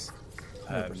points.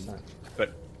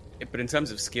 But in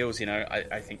terms of skills,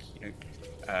 I think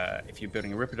if you're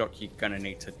building a Ripperdoc, you're going to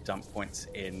need to dump points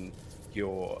in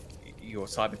your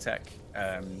cyber tech.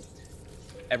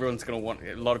 Everyone's going to want.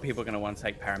 A lot of people are going to want to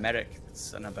take paramedic.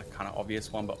 It's another kind of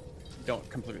obvious one, but not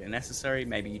completely necessary.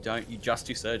 Maybe you don't. You just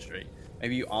do surgery.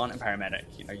 Maybe you aren't a paramedic.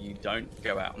 You don't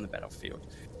go out on the battlefield.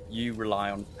 You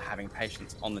rely on having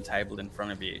patients on the table in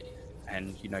front of you,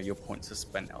 and your points are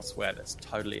spent elsewhere. That's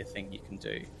totally a thing you can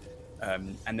do.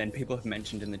 And then people have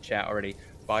mentioned in the chat already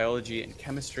biology and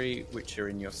chemistry, which are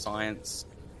in your science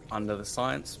under the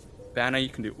science banner. You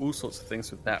can do all sorts of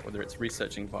things with that, whether it's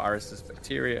researching viruses,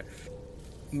 bacteria,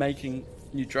 making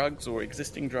new drugs or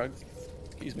existing drugs.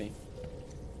 Excuse me.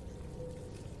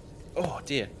 Oh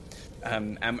dear.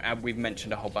 And we've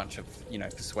mentioned a whole bunch of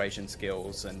persuasion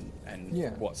skills and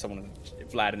what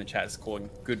Vlad in the chat is calling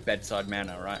good bedside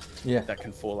manner, right? Yeah. That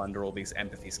can fall under all these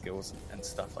empathy skills and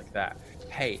stuff like that.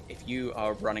 Hey, if you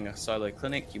are running a solo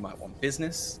clinic, you might want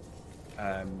business,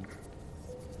 and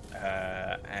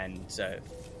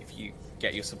if you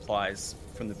get your supplies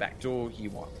from the back door, you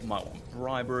might want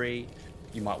bribery.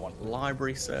 You might want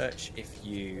library search if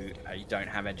you don't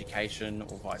have education,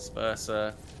 or vice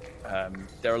versa.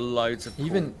 There are loads of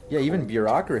even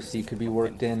bureaucracy could be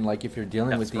worked in, like if you're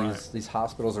dealing with these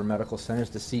hospitals or medical centers,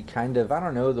 to see kind of, I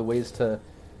don't know, the ways to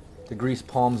grease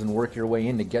palms and work your way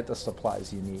in to get the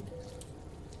supplies you need.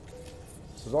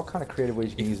 So there's all kind of creative ways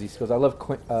you can use these skills. I love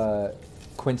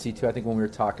Quincy too. I think when we were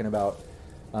talking about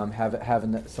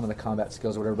having some of the combat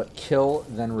skills or whatever, but kill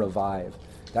then revive.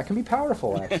 That can be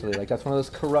powerful, actually. Like that's one of those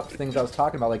corrupt things I was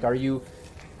talking about. Like, are you,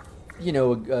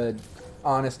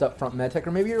 honest, upfront medtech,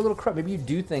 or maybe you're a little corrupt. Maybe you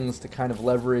do things to kind of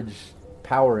leverage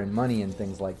power and money and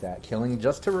things like that. Killing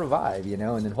just to revive,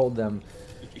 and then hold them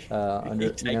under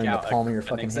in the palm of your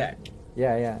fucking hand.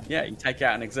 Yeah. Yeah, you take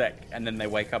out an exec, and then they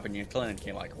wake up in your clinic, and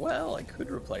you're like, well, I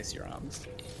could replace your arms.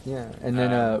 Yeah, and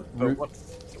then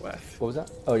what was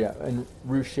that? Oh yeah, and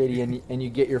Rue Shady, and you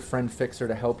get your friend Fixer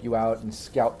to help you out and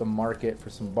scout the market for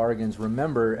some bargains.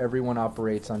 Remember, everyone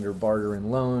operates under barter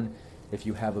and loan. If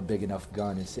you have a big enough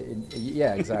gun,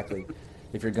 yeah, exactly.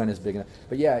 If your gun is big enough,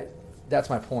 but yeah, that's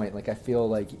my point. Like I feel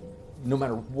like no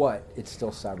matter what, it's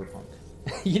still cyberpunk.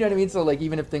 You know what I mean? So like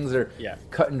even if things are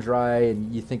cut and dry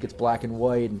and you think it's black and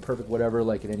white and perfect, whatever,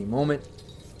 like at any moment,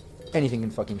 anything can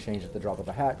fucking change at the drop of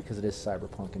a hat because it is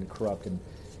cyberpunk and corrupt, and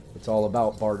it's all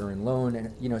about barter and loan,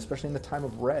 and especially in the time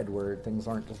of Red where things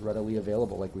aren't just readily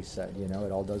available, like we said.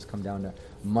 It all does come down to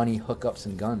money, hookups,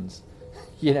 and guns.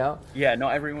 Yeah,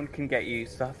 not everyone can get you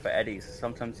stuff for eddies.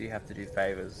 Sometimes you have to do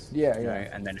favors. Yeah.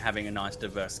 And then having a nice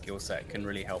diverse skill set can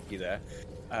really help you there.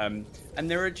 And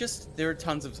there are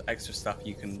tons of extra stuff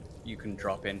you can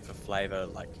drop in for flavor,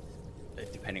 like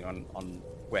depending on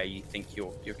where you think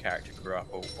your character grew up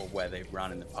or where they've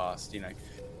run in the past.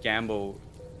 Gamble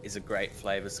is a great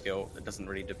flavor skill that doesn't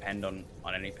really depend on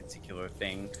any particular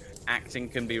thing. Acting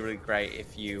can be really great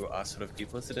if you are sort of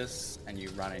duplicitous and you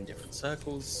run in different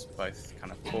circles, both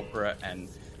kind of corporate and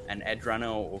edge runner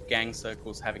or gang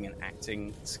circles. Having an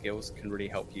acting skills can really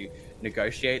help you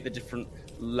negotiate the different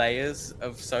layers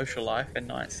of social life in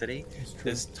Night City.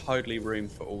 There's totally room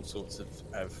for all sorts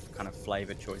of kind of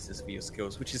flavor choices for your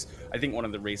skills, which is, I think, one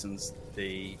of the reasons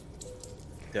the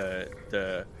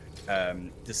the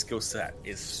skill set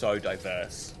is so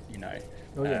diverse, you know.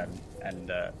 Oh,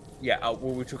 yeah. Well,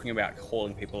 we're talking about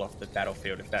hauling people off the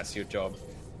battlefield. If that's your job,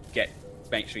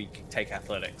 make sure you take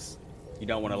athletics. You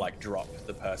don't want to like drop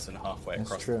the person halfway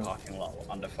across the parking lot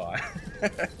under fire.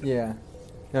 Yeah.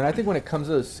 And I think when it comes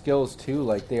to those skills too,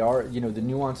 like they are, you know, the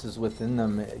nuances within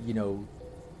them, you know,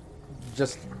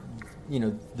 just, you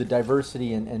know, the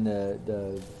diversity and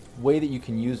the way that you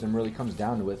can use them really comes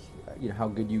down to with, you know, how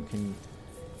good you can,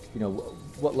 you know,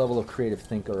 what level of creative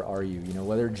thinker are you, you know,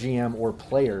 whether GM or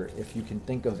player, if you can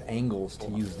think of angles to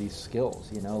use these skills,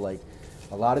 you know, like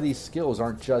a lot of these skills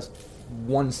aren't just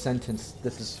one sentence,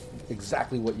 this is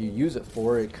exactly what you use it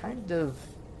for. It kind of,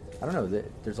 I don't know,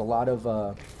 there's a lot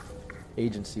of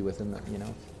agency within them, you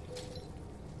know.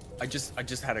 I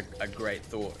just had a great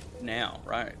thought now,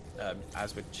 right?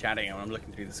 As we're chatting and I'm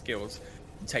looking through the skills,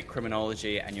 you take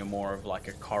criminology and you're more of like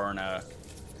a coroner,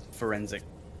 forensic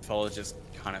pathologist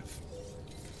kind of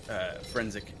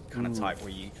forensic kind of type,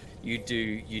 where you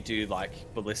do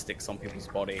like ballistics on people's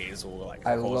bodies or like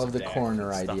I love the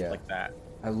coroner idea, stuff like that.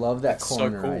 I love that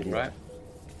coroner so cool, idea. Right?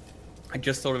 I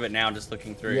just thought of it now, just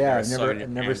looking through. Yeah, I've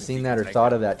never seen that or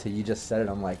thought of that till you just said it.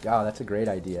 I'm like, oh, that's a great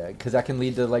idea, because that can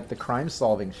lead to like the crime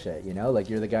solving shit, you know, like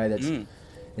you're the guy that's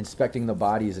inspecting the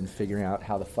bodies and figuring out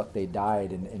how the fuck they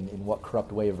died and in what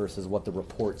corrupt way versus what the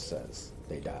report says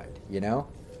they died, you know.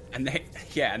 And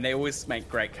they always make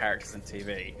great characters in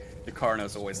TV. The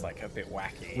coroner's always like a bit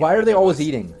wacky. Why are they always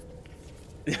eating?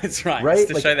 That's right. Right? It's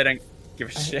to like, show they don't give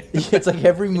a shit. It's like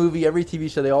every movie, every TV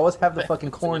show, they always have the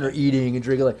fucking coroner eating and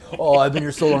drinking like, oh, I've been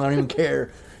here so long, I don't even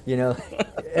care. You know,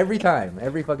 every time,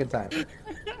 every fucking time.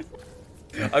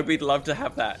 We'd love to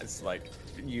have that. It's like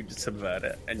you subvert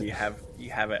it and you have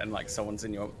it, and like someone's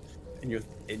in your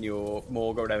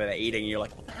morgue or whatever, they're eating, and you're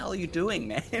like, what the hell are you doing,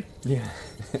 man? Yeah.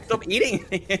 Stop eating.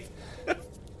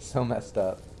 So messed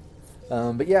up.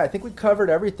 But yeah, I think we covered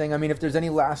everything. I mean, if there's any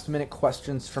last minute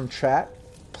questions from chat,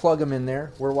 plug them in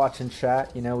there. We're watching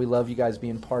chat. You know, we love you guys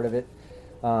being part of it,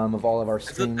 of all of our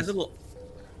streams. As a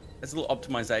little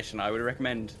optimization, I would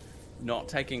recommend not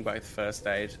taking both first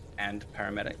aid and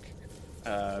paramedic.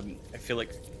 I feel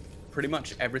like pretty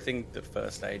much everything that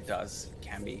first aid does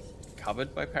can be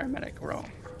covered by paramedic role.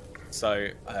 So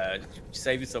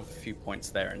save yourself a few points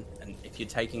there, and if you're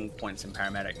taking points in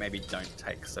paramedic, maybe don't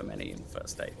take so many in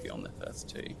first aid beyond the first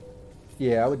two.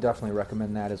 Yeah, I would definitely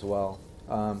recommend that as well,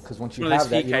 because once you have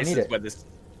that, you don't need it.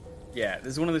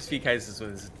 There's one of those few cases where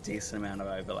there's a decent amount of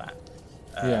overlap.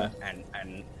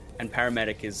 And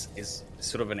paramedic is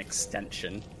sort of an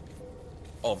extension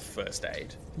of first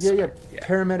aid. Yeah.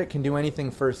 Paramedic can do anything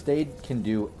first aid can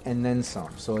do, and then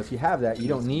some. So if you have that, you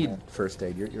don't need first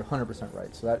aid. You're 100%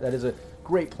 right. So that is a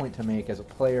great point to make as a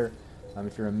player.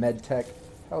 If you're a med tech,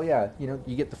 hell yeah, you know,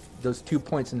 you get those 2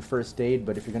 points in first aid,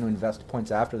 but if you're going to invest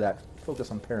points after that, focus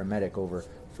on paramedic over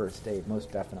first aid,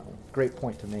 most definitely. Great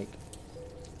point to make.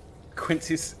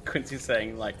 Quincy's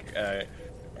saying like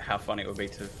how funny it would be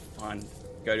to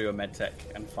go to a med tech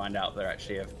and find out they're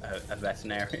actually a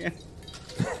veterinarian.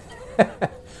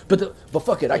 but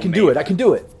fuck it, I can do it. I can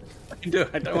do it.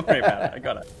 Don't worry about it. I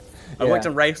got it. I worked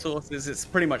on racehorses. It's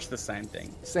pretty much the same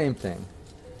thing. Same thing.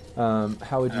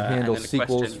 How would you handle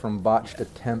sequels from botched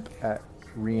attempt at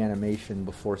reanimation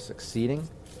before succeeding?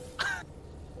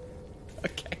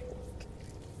 Okay.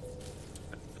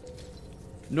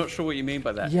 Not sure what you mean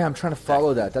by that. Yeah, I'm trying to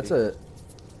follow that. That's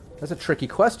a tricky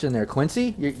question there,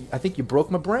 Quincy. I think you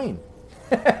broke my brain.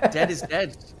 Dead is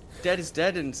dead. Dead is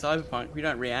dead in Cyberpunk. We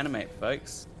don't reanimate,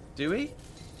 folks. Do we?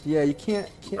 Yeah, you can't.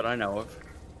 That I know of.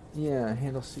 Yeah,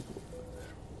 handle sequel.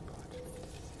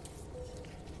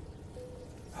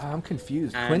 I'm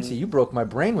confused. Quincy, you broke my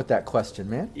brain with that question,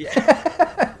 man.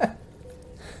 Yeah.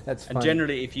 That's funny. And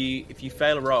generally, if you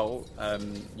fail a roll,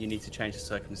 you need to change the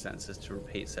circumstances to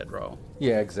repeat said roll.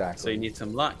 Yeah, exactly. So you need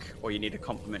some luck, or you need a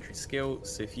complementary skill.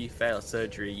 So if you fail a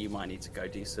surgery, you might need to go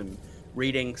do some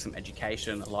reading, some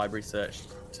education, a library search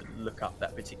to look up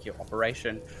that particular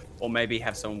operation, or maybe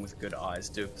have someone with good eyes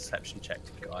do a perception check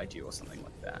to guide you or something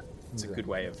like that. It's a good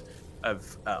way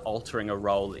of altering a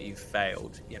role that you've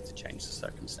failed. You have to change the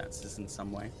circumstances in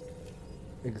some way.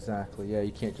 Exactly. Yeah,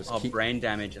 you can't just keep brain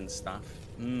damage and stuff.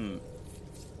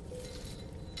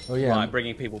 Oh yeah, like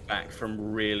bringing people back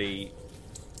from really,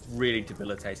 really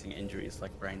debilitating injuries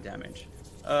like brain damage.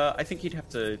 I think you'd have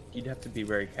to be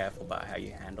very careful about how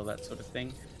you handle that sort of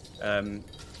thing.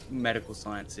 Medical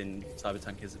science in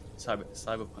Cyberpunk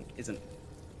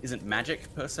isn't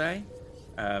magic per se.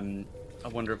 I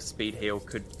wonder if speed heal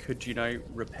could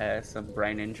repair some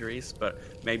brain injuries, but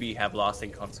maybe you have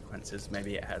lasting consequences.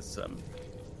 Maybe it has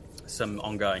some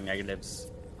ongoing negatives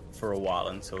for a while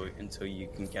until you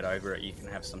can get over it. You can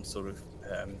have some sort of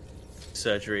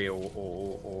surgery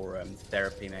or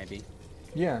therapy maybe.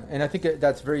 Yeah, and I think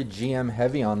that's very GM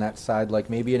heavy on that side. Like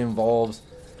maybe it involves,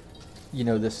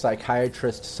 the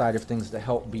psychiatrist side of things to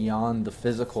help beyond the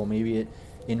physical. Maybe it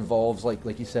involves,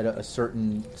 like you said, a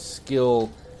certain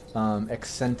skill,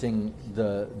 accenting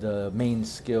the main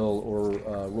skill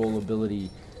or role ability,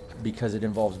 because it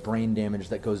involves brain damage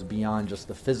that goes beyond just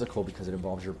the physical, because it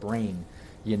involves your brain.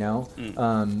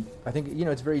 I think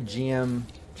it's very GM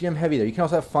heavy there. You can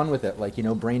also have fun with it, like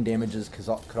brain damages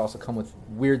could also come with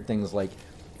weird things, like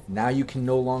now you can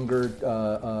no longer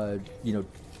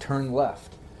turn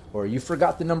left, or you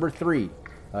forgot the number 3,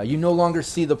 you no longer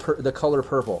see the color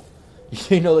purple.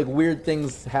 Like weird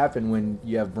things happen when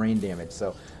you have brain damage.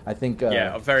 So I think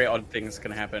very odd things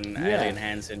can happen. Alien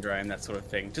hand syndrome, that sort of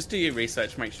thing. Just do your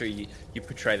research, make sure you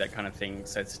portray that kind of thing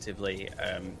sensitively,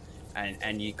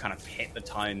 and you kind of hit the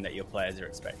tone that your players are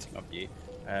expecting of you.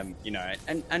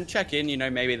 And check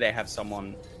in, maybe they have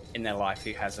someone in their life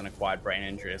who has an acquired brain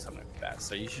injury or something like that.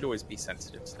 So you should always be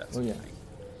sensitive to that sort of thing.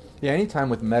 Yeah, anytime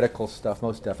with medical stuff,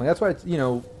 most definitely. That's why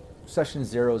session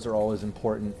zeros are always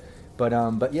important.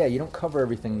 But yeah, you don't cover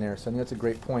everything there. So I think that's a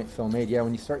great point Phil made. Yeah,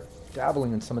 when you start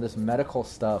dabbling in some of this medical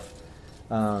stuff,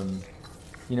 it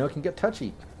can get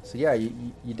touchy. So yeah,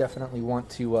 you definitely want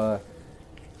to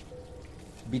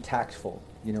be tactful,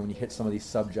 when you hit some of these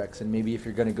subjects. And maybe if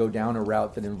you're going to go down a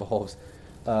route that involves,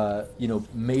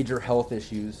 major health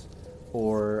issues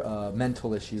or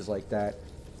mental issues like that,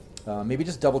 maybe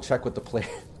just double check with the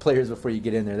players before you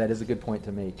get in there. That is a good point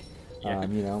to make. Yeah.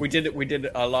 We did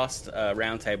our last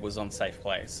roundtable was on safe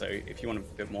play. So if you want a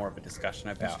bit more of a discussion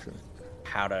about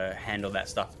how to handle that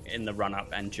stuff in the run up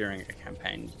and during a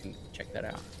campaign, you can check that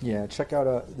out. Yeah, check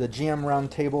out the GM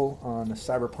roundtable on the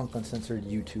Cyberpunk Uncensored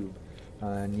YouTube.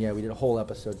 And yeah, we did a whole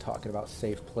episode talking about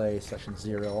safe play, session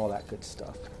 0, all that good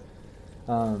stuff.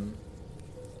 But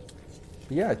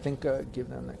yeah, I think give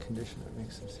them that condition that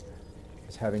makes them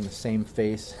is having the same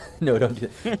face. No, don't do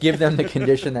that. Give them the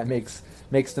condition that makes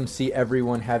them see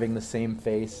everyone having the same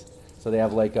face. So they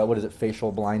have like what is it,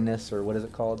 facial blindness, or what is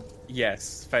it called?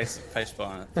 Yes, face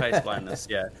blindness.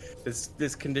 Yeah,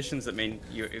 there's conditions that mean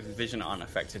your vision aren't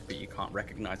affected, but you can't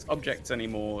recognize objects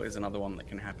anymore. Is another one that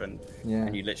can happen. Yeah,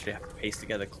 and you literally have to piece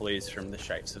together clues from the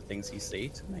shapes of things you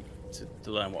see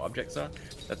to learn what objects are.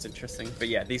 That's interesting. But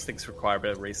yeah, these things require a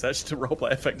bit of research to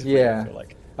roleplay effectively. Yeah,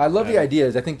 I love the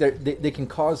ideas. I think they can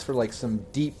cause for like some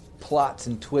deep plots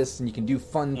and twists, and you can do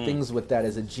fun things with that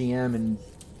as a GM, and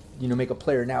make a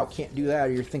player now can't do that,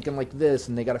 or you're thinking like this,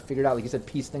 and they got to figure it out, like you said,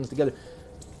 piece things together.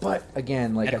 But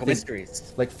again, like medical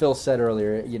mysteries, like Phil said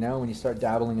earlier, when you start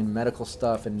dabbling in medical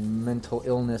stuff and mental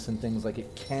illness and things, like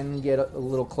it can get a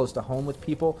little close to home with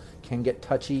people, can get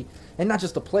touchy, and not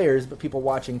just the players, but people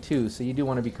watching too. So you do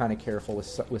want to be kind of careful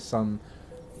with some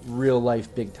real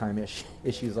life big time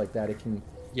issues like that. It can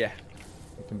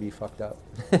be fucked up.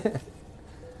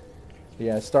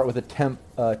 Yeah, start with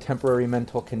a temporary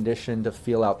mental condition to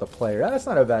feel out the player. That's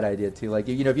not a bad idea too. Like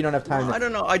if you don't have time. I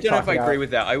don't know. I don't know if I agree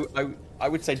with that. I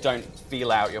would say don't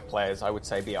feel out your players. I would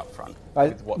say be upfront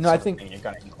with what I think you're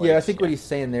going to include. Yeah, I think what he's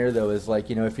saying there though is like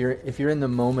if you're in the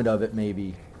moment of it,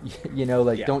 maybe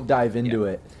don't dive into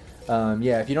it.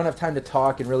 If you don't have time to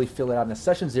talk and really fill it out in a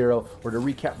session 0, or to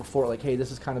recap before, like, hey,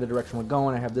 this is kind of the direction we're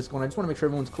going. I have this going. I just want to make sure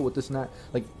everyone's cool with this and that.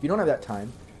 Like, if you don't have that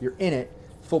time, you're in it.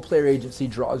 Full player agency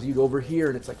draws you over here,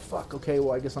 and it's like, fuck, okay,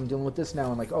 well, I guess I'm dealing with this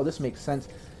now, and like, oh, this makes sense.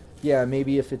 Yeah,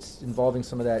 maybe if it's involving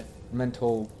some of that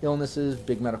mental illnesses,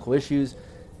 big medical issues,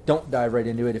 don't dive right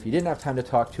into it. If you didn't have time to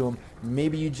talk to them,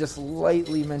 maybe you just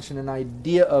lightly mention an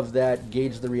idea of that,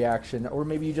 gauge the reaction, or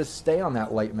maybe you just stay on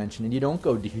that light mention and you don't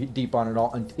go deep on it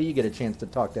all until you get a chance to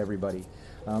talk to everybody.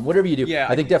 Whatever you do, yeah,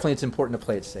 I think definitely it's important to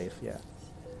play it safe. Yeah.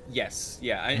 Yes.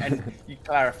 Yeah, and you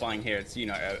clarifying here, it's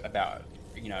about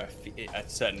a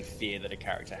certain fear that a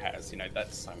character has.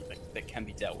 That's something that can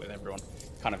be dealt with. Everyone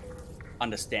kind of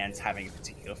understands having a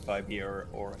particular phobia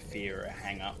or a fear or a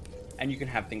hang-up. And you can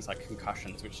have things like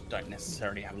concussions, which don't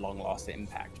necessarily have long-lasting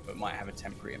impact, but might have a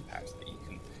temporary impact that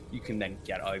you can then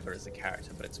get over as a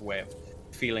character. But it's a way of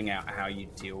feeling out how you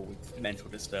deal with mental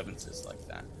disturbances like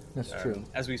that. That's true.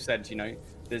 As we've said,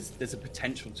 there's a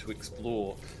potential to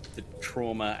explore the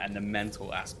trauma and the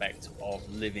mental aspect of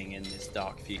living in this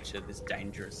dark future, this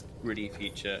dangerous, gritty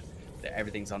future, that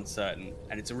everything's uncertain.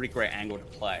 And it's a really great angle to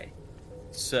play.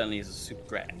 It certainly is a super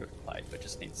great angle to play, but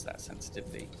just needs that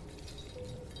sensitivity.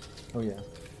 Oh yeah,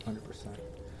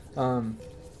 100%.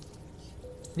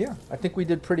 Yeah, I think we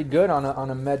did pretty good on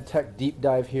a medtech deep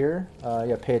dive here.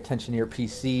 Pay attention to your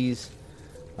PCs.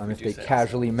 If they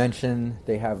casually mention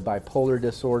they have bipolar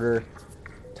disorder,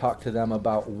 talk to them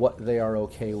about what they are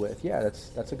okay with. Yeah,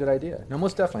 that's a good idea. No,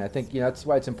 most definitely. I think that's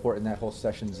why it's important, that whole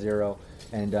session 0.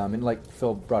 And like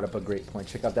Phil brought up a great point.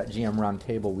 Check out that GM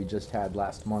roundtable we just had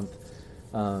last month.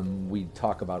 We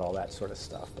talk about all that sort of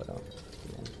stuff. But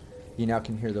yeah. You now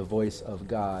can hear the voice of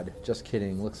God. Just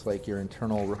kidding. Looks like your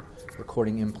internal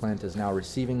recording implant is now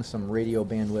receiving some radio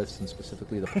bandwidths, and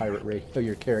specifically the pirate radio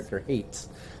your character hates.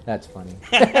 That's funny.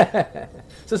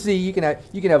 So see, you can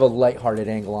have a lighthearted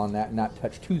angle on that, and not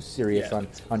touch too serious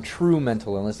on true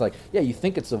mental illness. Like, yeah, you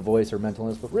think it's a voice or mental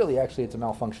illness, but really, actually, it's a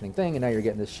malfunctioning thing, and now you're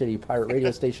getting this shitty pirate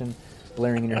radio station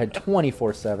blaring in your head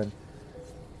 24/7.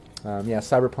 Yeah,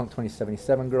 Cyberpunk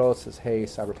 2077 girl says, "Hey,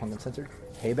 Cyberpunk Uncensored.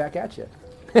 Hey, back at you."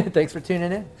 Thanks for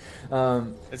tuning in.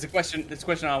 There's a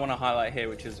question I want to highlight here,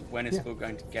 which is, when is Phil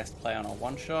going to guest play on a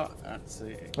one-shot?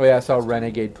 Oh yeah, I saw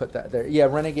Renegade put that there. Yeah,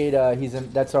 Renegade,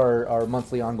 that's our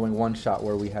monthly ongoing one-shot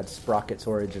where we had Sprocket's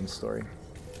origin story.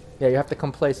 Yeah, you have to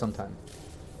come play sometime.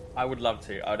 I would love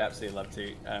to. I would absolutely love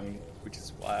to, which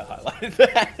is why I highlighted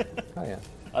that. Oh yeah.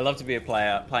 I love to be a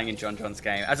player playing in John John's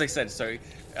game. As I said, so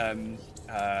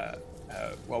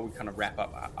while we kind of wrap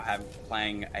up, I have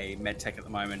playing a medtech at the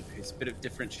moment who's a bit of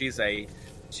different. She's a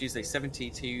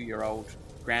 72-year-old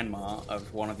grandma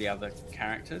of one of the other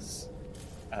characters,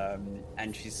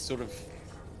 and she's sort of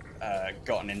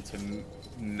gotten into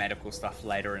medical stuff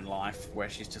later in life, where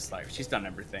she's just like, she's done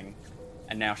everything,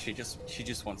 and now she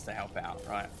just wants to help out,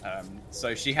 right?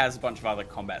 So she has a bunch of other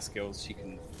combat skills. She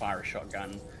can fire a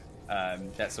shotgun,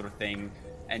 that sort of thing.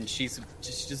 And she's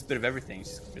just a bit of everything.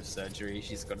 She's got a bit of surgery.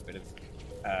 She's got a bit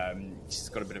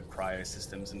of cryo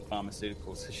systems and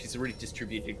pharmaceuticals. So she's a really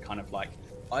distributed kind of like,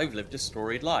 I've lived a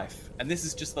storied life. And this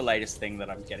is just the latest thing that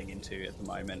I'm getting into at the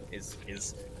moment is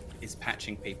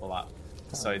patching people up.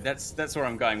 So that's where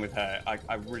I'm going with her.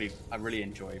 I really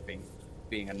enjoy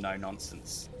being a no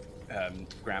nonsense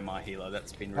grandma healer.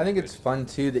 That's been really I think good. It's fun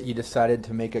too that you decided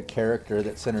to make a character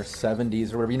that's in her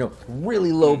 70s or whatever,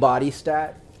 really low body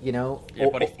stat.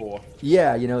 Body 4.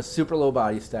 Yeah, super low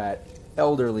body stat,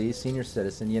 elderly, senior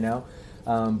citizen,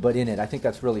 but in it. I think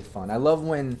that's really fun. I love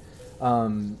when,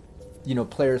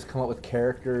 players come up with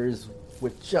characters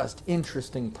with just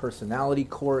interesting personality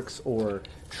quirks or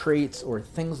traits or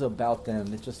things about them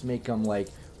that just make them, like,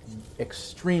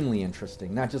 extremely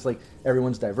interesting. Not just, like,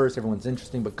 everyone's diverse, everyone's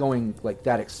interesting, but going, like,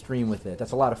 that extreme with it.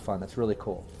 That's a lot of fun. That's really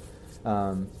cool.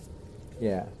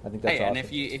 Yeah, I think that's awesome. And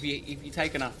if you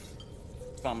take enough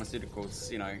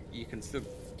pharmaceuticals, you can still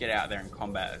get out there in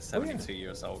combat at 72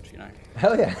 years old,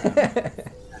 Hell yeah.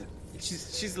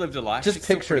 She's lived a life. Just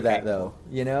picture that, though.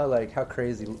 Like how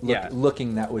crazy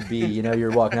looking that would be. You're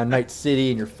walking on Night City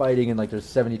and you're fighting, and like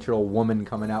there's a 72-year-old woman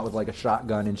coming out with like a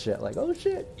shotgun and shit. Like, oh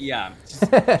shit. Yeah.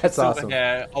 That's awesome. Like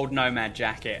a old nomad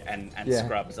jacket and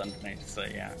scrubs underneath. So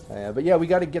yeah. But yeah, we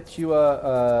got to get you.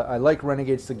 I like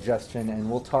Renegade's suggestion, and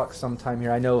we'll talk sometime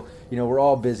here. I know we're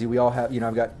all busy. We all have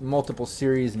I've got multiple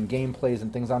series and gameplays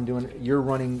and things I'm doing. You're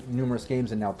running numerous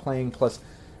games and now playing, plus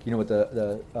with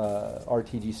the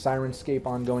RTG Sirenscape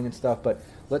ongoing and stuff. But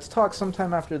let's talk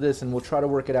sometime after this, and we'll try to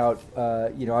work it out.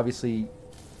 Obviously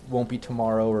won't be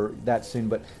tomorrow or that soon,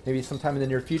 but maybe sometime in the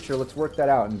near future. Let's work that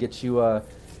out and get you at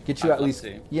least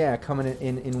coming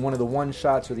in one of the one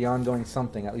shots or the ongoing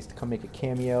something. At least to come make a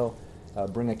cameo,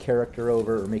 bring a character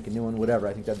over, or make a new one, whatever.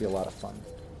 I think that'd be a lot of fun.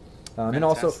 And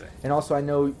also, I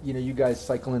know you guys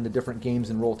cycle into different games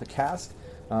and roll to cast.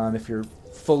 If you're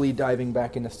fully diving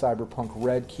back into Cyberpunk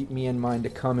Red, keep me in mind to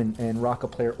come and rock a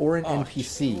player or an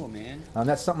NPC. Sure, man.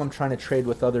 That's something I'm trying to trade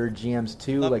with other GMs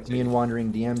too. Me and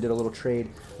Wandering DM did a little trade.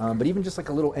 But even just like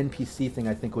a little NPC thing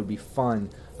I think would be fun.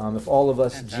 If all of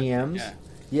us GMs,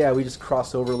 we just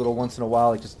cross over a little once in a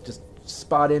while, like just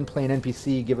spot in, play an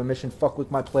NPC, give a mission, fuck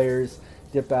with my players,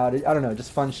 dip out. I don't know,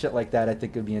 just fun shit like that I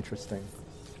think would be interesting.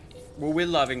 Well, we're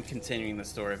loving continuing the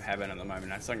story of Heaven at the moment.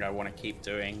 That's something I want to keep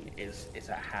doing, is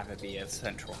have it be a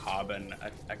central hub and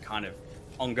a kind of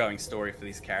ongoing story for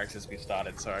these characters we've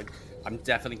started. So I'm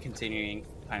definitely planning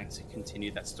to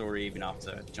continue that story even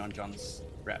after John John's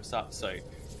wraps up. So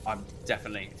I'm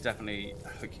definitely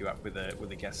hook you up with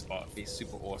a guest spot. It'd be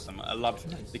super awesome. I love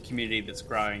the community that's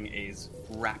growing, is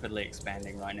rapidly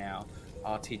expanding right now.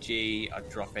 RTG are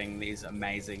dropping these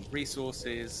amazing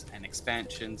resources and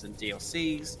expansions and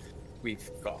DLCs.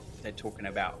 They're talking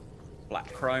about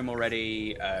Black Chrome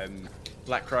already.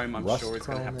 Black Chrome, I'm sure, is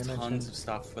going to have tons of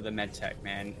stuff for the medtech,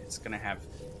 man. It's going to have,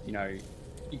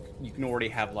 you can already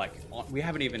have, like, we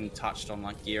haven't even touched on,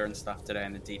 like, gear and stuff today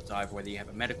in the deep dive, whether you have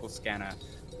a medical scanner,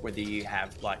 whether you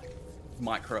have, like,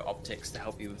 micro optics to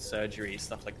help you with surgery,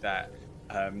 stuff like that.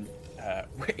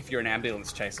 if you're an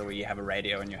ambulance chaser where you have a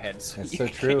radio in your head. So that's so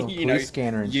true. Police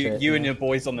scanner and shit. You and your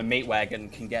boys on the meat wagon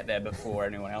can get there before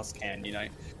anyone else can,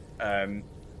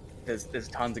 There's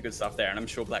tons of good stuff there, and I'm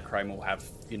sure Black Chrome will have,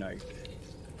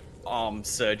 arm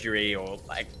surgery or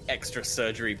like extra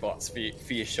surgery bots for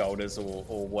your shoulders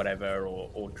or whatever,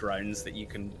 or drones that you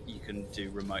can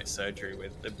do remote surgery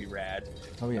with. That'd be rad.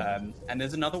 Oh yeah. And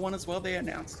there's another one as well they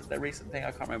announced. Their recent thing, I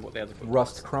can't remember what the other one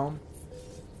Rust Chrome.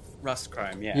 Rust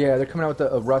Chrome, yeah. Yeah, they're coming out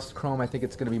with a Rust Chrome. I think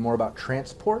it's going to be more about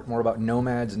transport, more about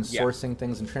nomads and sourcing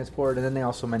things in transport. And then they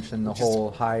also mentioned the whole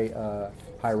high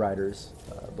riders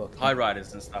book. High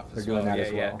riders and stuff. They're doing that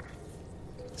as well.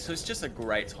 So it's just a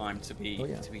great time to be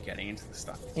getting into the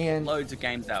stuff. And loads of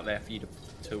games out there for you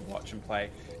to watch and play.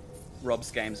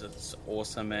 Rob's games are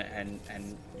awesome and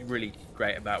really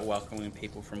great about welcoming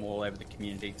people from all over the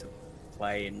community to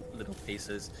play in little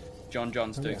pieces.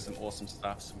 John's doing some awesome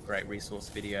stuff, some great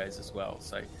resource videos as well.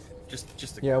 So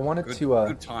just a I wanted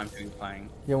good time to be playing.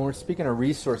 Yeah, when we're speaking of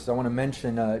resources, I want to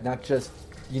mention not just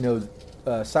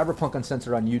Cyberpunk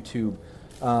Uncensored on YouTube.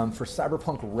 For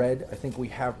Cyberpunk Red, I think we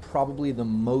have probably the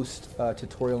most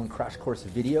tutorial and crash course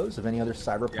videos of any other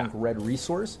Cyberpunk Red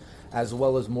resource, as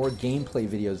well as more gameplay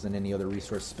videos than any other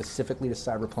resource specifically to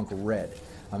Cyberpunk Red.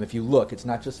 If you look, it's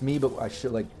not just me, but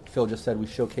like Phil just said, we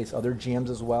showcase other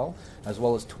GMs as well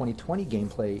as 2020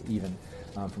 gameplay even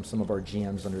from some of our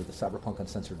GMs under the Cyberpunk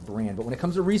Uncensored brand. But when it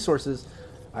comes to resources,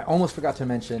 I almost forgot to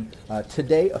mention,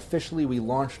 today officially we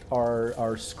launched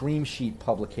our Scream Sheet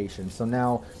publication. So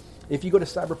now, if you go to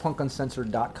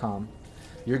cyberpunkuncensored.com,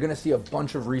 you're going to see a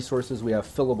bunch of resources. We have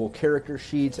fillable character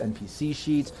sheets, NPC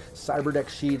sheets, Cyberdeck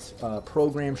sheets,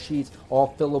 program sheets,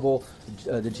 all fillable,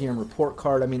 the GM report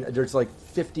card. I mean, there's like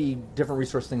 50 different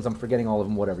resource things. I'm forgetting all of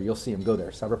them, whatever. You'll see them. Go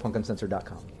there,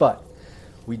 cyberpunkuncensored.com. But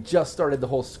we just started the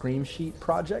whole Scream Sheet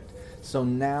project. So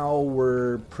now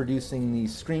we're producing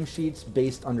these Scream Sheets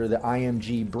based under the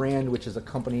IMG brand, which is a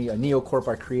company, a Neocorp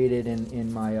I created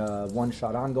in my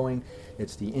one-shot ongoing.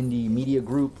 It's the Indie Media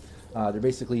Group. They're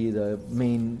basically the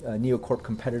main Neocorp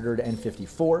competitor to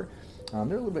N54. They're a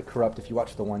little bit corrupt if you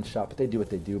watch the one-shot, but they do what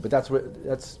they do. But that's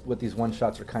what these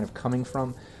one-shots are kind of coming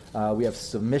from. We have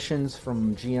submissions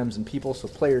from GMs and people, so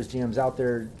players, GMs out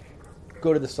there,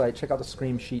 go to the site, check out the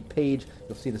Scream Sheet page.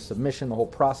 You'll see the submission, the whole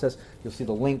process. You'll see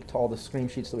the link to all the Scream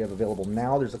Sheets that we have available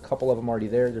now. There's a couple of them already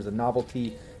there. There's a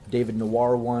novelty David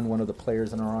Noir one of the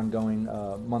players in our ongoing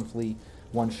monthly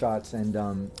one-shots, and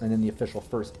then the official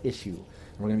first issue.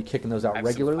 And we're going to be kicking those out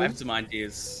regularly. I have some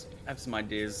ideas.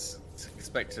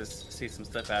 Expect to see some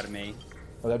stuff out of me.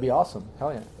 Oh, that'd be awesome.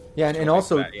 Hell yeah. Yeah, and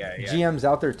also GMs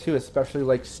out there too, especially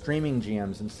like streaming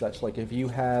GMs and such. Like if you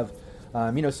have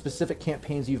specific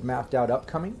campaigns you've mapped out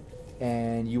upcoming,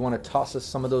 and you want to toss us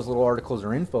some of those little articles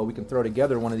or info, we can throw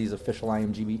together one of these official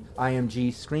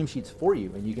IMG Scream Sheets for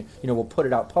you, and you can, we'll put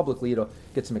it out publicly. It'll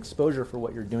get some exposure for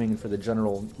what you're doing and for the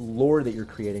general lore that you're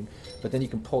creating. But then you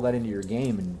can pull that into your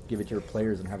game and give it to your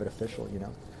players and have it official.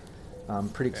 I'm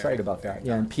pretty excited about that.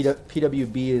 Yeah, and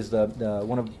PWB is the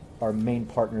one of our main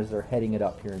partners. They're heading it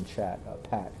up here in chat.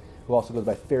 Pat, who also goes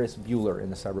by Ferris Bueller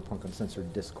in the Cyberpunk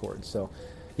Uncensored Discord. So.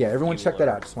 Yeah, everyone check that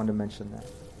out. Just wanted to mention that.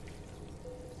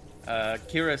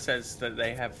 Kira says that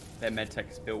they have their medtech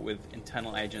is built with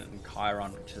Internal Agent and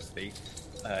Chiron, which is the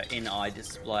in-eye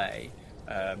display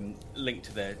linked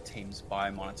to their team's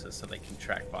biomonitors so they can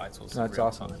track vitals in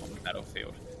real time on the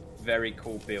battlefield. Very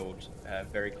cool build.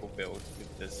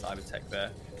 With the Cybertech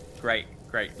there. Great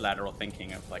lateral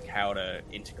thinking of like how to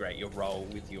integrate your role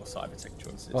with your Cybertech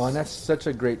choices. Oh, and that's such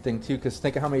a great thing too, because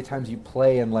think of how many times you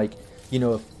play and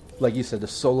if, like you said, the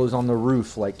solo's on the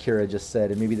roof, like Kira just said,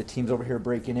 and maybe the team's over here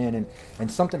breaking in,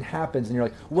 and something happens, and you're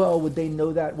like, well, would they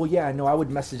know that? Well, yeah, no, I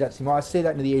would message that team. Oh, I say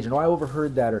that to the agent. Oh, I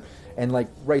overheard that, and like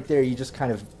right there, you just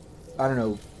kind of, I don't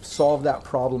know, solve that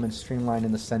problem and streamline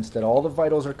in the sense that all the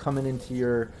vitals are coming into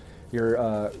your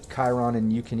Chiron,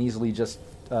 and you can easily just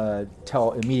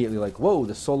tell immediately, like, whoa,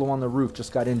 the solo on the roof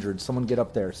just got injured. Someone get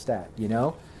up there, stat.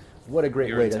 What a great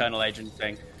your way internal agent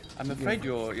thing. I'm afraid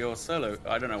your solo.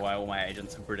 I don't know why all my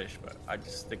agents are British, but I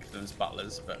just think of them as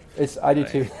butlers. But I do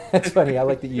too. That's funny. I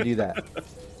like that you do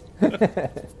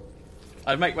that.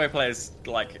 I make my players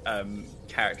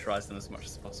characterize them as much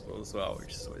as possible as well,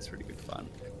 which is always really good fun.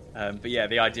 But yeah,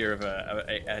 the idea of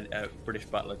a British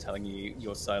butler telling you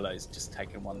your solo's just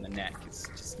taken one in the neck is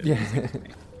just amazing to me.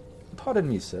 Pardon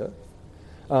me, sir.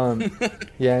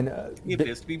 Yeah, and he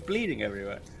appears to be bleeding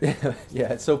everywhere.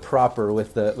 Yeah, it's so proper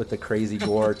with the crazy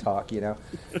gore talk,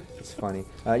 It's funny.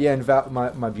 Yeah, and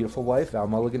my beautiful wife, Val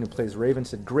Mulligan, who plays Raven,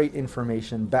 said, "Great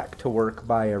information. Back to work.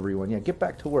 Bye, everyone." Yeah, get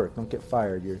back to work. Don't get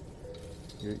fired.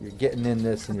 You're getting in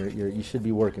this, and you should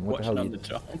be working. What Watching the hell on the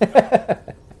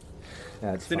job.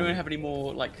 Does anyone have any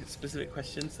more like specific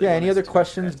questions? Yeah, any other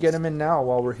questions? Get them in now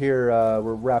while we're here.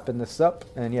 We're wrapping this up.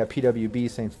 And yeah, PWB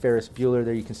saying Ferris Bueller.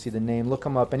 There you can see the name. Look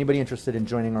them up. Anybody interested in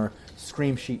joining our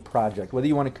Scream Sheet project? Whether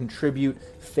you want to contribute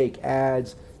fake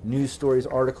ads, news stories,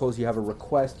 articles, you have a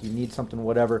request, you need something,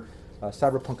 whatever.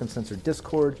 Cyberpunk Uncensored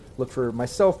Discord. Look for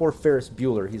myself or Ferris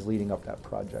Bueller. He's leading up that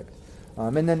project.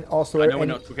 And then also, I know we're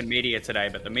not talking media today,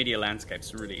 but the media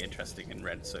landscape's really interesting in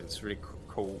Red, so it's a really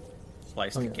cool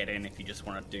place to get in if you just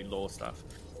want to do law stuff.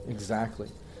 Exactly.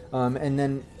 And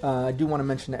then I do want to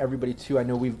mention to everybody too. I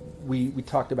know we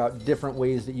talked about different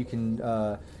ways that you can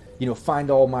find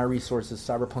all my resources,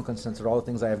 Cyberpunk Uncensored, all the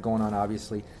things I have going on,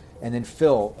 obviously. And then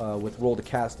Phil with Roll to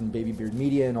Cast and Baby Beard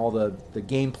Media and all the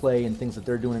gameplay and things that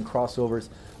they're doing in crossovers.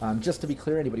 Just to be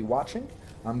clear, anybody watching,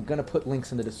 I'm going to put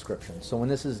links in the description. So when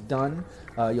this is done,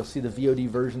 you'll see the VOD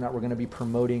version that we're going to be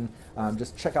promoting.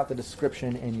 Just check out the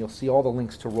description, and you'll see all the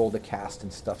links to Roll the Cast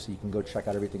and stuff, so you can go check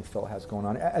out everything Phil has going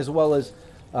on. As well as,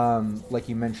 like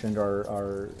you mentioned,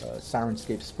 our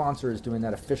Sirenscape sponsor is doing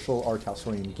that official R.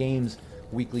 Talsorian Games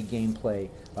weekly gameplay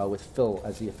with Phil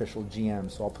as the official GM.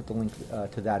 So I'll put the link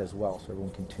to that as well, so everyone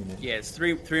can tune in. Yeah, it's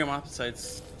three more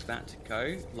episodes about to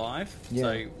go live. Yeah.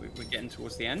 So we're getting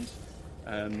towards the end.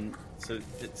 So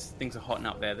things are hotting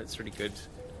up there. That's really good.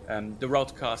 The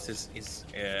Rollcast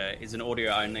is an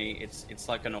audio only. It's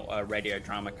like a radio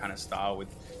drama kind of style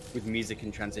with music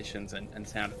and transitions and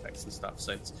sound effects and stuff.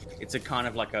 So it's a kind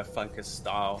of like a focused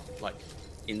style, like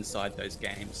inside those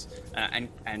games.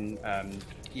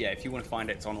 If you want to find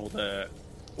it, it's on all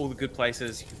the good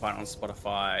places. You can find it on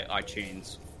Spotify,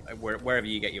 iTunes, wherever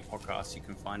you get your podcasts. You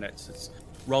can find it. So it's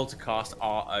Roll to Cast,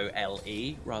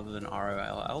 ROLE rather than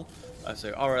ROLL.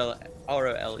 So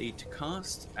ROLE to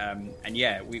cast.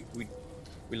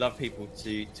 We love people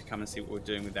to come and see what we're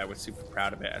doing with that. We're super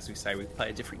proud of it. As we say, we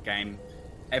play a different game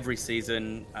every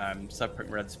season. Cyberpunk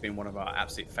Red's been one of our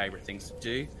absolute favorite things to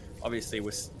do. Obviously,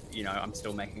 I'm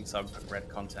still making Cyberpunk Red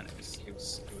content. It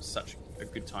was such a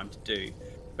good time to do.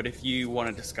 But if you want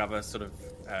to discover sort of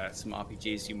some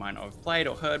RPGs you might not have played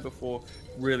or heard before,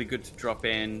 really good to drop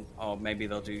in. Or maybe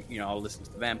they'll do, I'll listen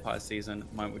to the Vampire season. At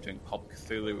the moment, we're doing Pulp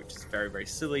Cthulhu, which is very, very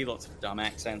silly, lots of dumb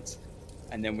accents.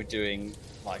 And then we're doing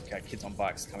Kids on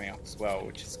Bikes coming up as well,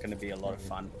 which is going to be a lot of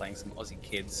fun, playing some Aussie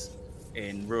kids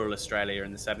in rural Australia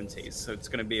in the 70s. So it's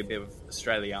going to be a bit of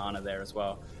Australiana there as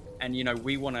well. And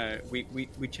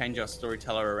we change our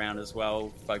storyteller around as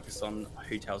well, focus on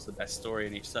who tells the best story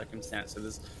in each circumstance. So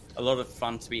there's a lot of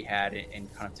fun to be had in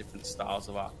kind of different styles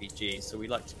of RPG. So we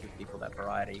like to give people that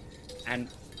variety. And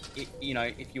if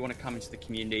you want to come into the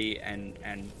community and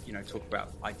talk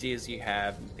about ideas you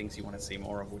have and things you want to see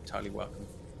more of, we're totally welcome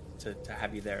to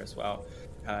have you there as well.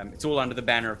 It's all under the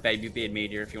banner of Baby Beard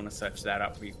Media. If you want to search that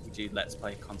up, we do Let's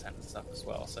Play content and stuff as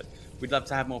well. So we'd love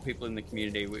to have more people in the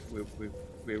community.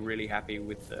 We're really happy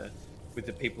with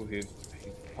the people who've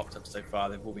popped up so far.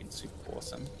 They've all been super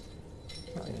awesome.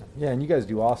 Oh, yeah, and you guys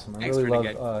do awesome. I really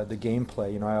love the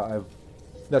gameplay.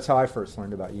 That's how I first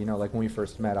learned about you. Like when we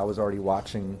first met, I was already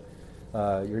watching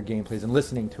your gameplays and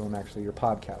listening to them, actually, your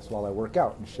podcast, while I work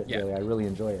out and shit daily. I really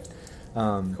enjoy it.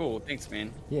 Cool, thanks,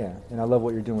 man. Yeah, and I love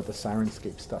what you're doing with the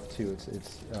Sirenscape stuff too.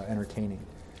 It's entertaining.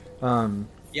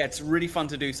 It's really fun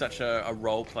to do such a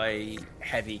role play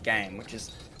heavy game, which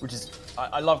is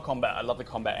I love combat. I love the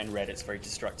combat in Red. It's very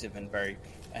destructive and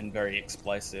very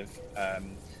explosive.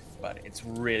 But it's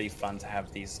really fun to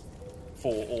have these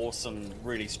 4 awesome,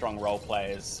 really strong role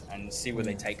players and see where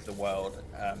they take the world.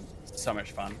 So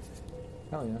much fun.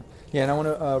 Oh yeah. Yeah, and I want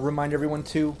to remind everyone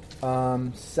too,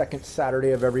 second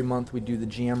Saturday of every month we do the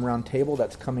GM Roundtable.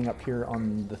 That's coming up here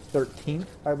on the 13th,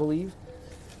 I believe.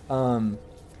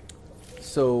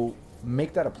 So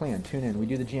make that a plan. Tune in. We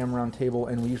do the GM Roundtable,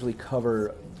 and we usually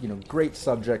cover great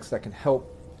subjects that can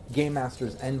help game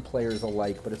masters and players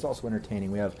alike. But it's also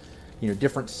entertaining. We have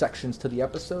different sections to the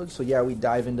episodes. So yeah, we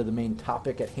dive into the main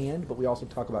topic at hand, but we also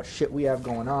talk about shit we have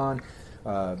going on.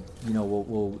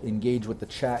 We'll engage with the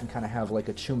chat and kind of have like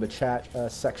a Chumba chat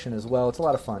section as well. It's a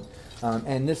lot of fun.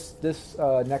 And this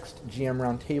next GM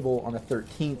Roundtable on the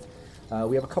 13th,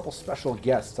 we have a couple special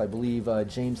guests. I believe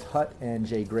James Hutt and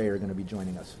Jay Gray are going to be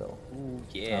joining us, Phil. Ooh,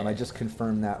 yeah. I just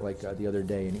confirmed that the other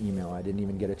day in email. I didn't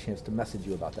even get a chance to message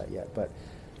you about that yet, but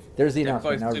there's the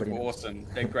announcement. They're both super awesome.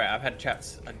 They're great. I've had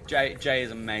chats. Jay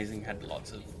is amazing. Had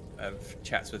lots of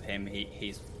chats with him.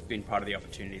 He's been part of the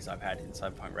opportunities I've had in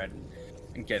Cyberpunk Red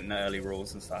and getting the early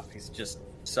rules and stuff. He's just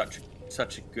such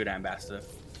a good ambassador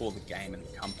for the game and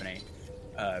the company.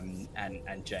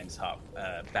 And James Hutt,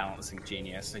 balancing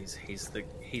genius. He's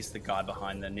the guy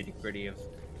behind the nitty gritty of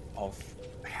of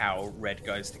how Red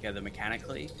goes together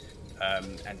mechanically.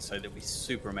 And so that'd be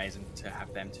super amazing to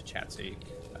have them to chat to.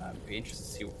 Be interested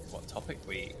to see what topic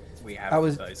we have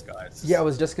with those guys. Yeah, I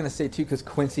was just going to say, too, because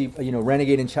Quincy,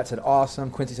 Renegade in chat said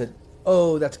awesome. Quincy said,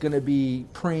 oh, that's going to be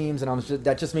Preems. And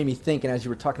that just made me think. And as you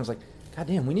were talking, I was like, God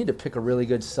damn, we need to pick a really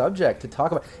good subject to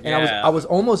talk about. And I was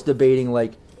almost debating,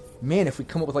 like, man, if we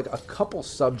come up with, like, a couple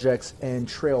subjects and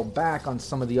trail back on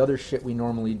some of the other shit we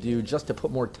normally do just to put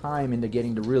more time into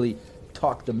getting to really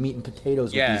talk the meat and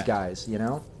potatoes with these guys,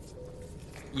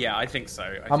 Yeah, I think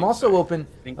so. I'm also open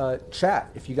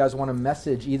chat if you guys want to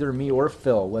message either me or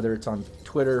Phil, whether it's on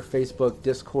Twitter, Facebook,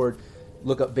 Discord.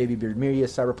 Look up Baby Beard Media,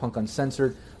 Cyberpunk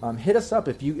Uncensored. Hit us up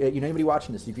if you anybody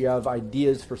watching this, if you have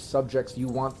ideas for subjects you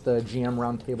want the GM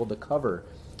Roundtable to cover.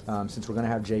 Since we're going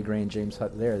to have Jay Gray and James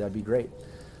Hutt there, that'd be great.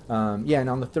 And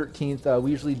on the 13th,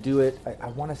 we usually do it. I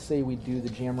want to say we do the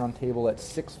GM Roundtable at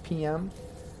 6 p.m.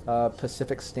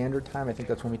 Pacific Standard Time. I think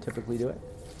that's when we typically do it.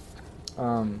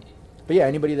 But yeah,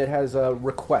 anybody that has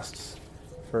requests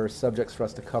for subjects for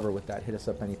us to cover with that, hit us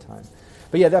up anytime.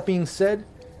 But yeah, that being said,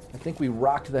 I think we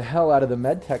rocked the hell out of the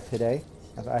MedTech today.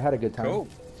 I had a good time. Cool.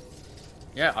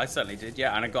 Yeah, I certainly did.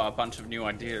 Yeah, and I got a bunch of new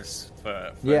ideas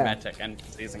for MedTech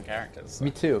NPCs and characters. So.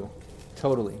 Me too.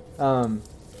 Totally.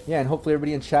 Yeah, and hopefully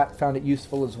everybody in chat found it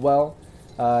useful as well.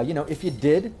 If you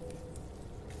did,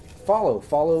 follow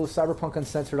Cyberpunk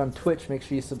Uncensored on Twitch. Make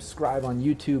sure you subscribe on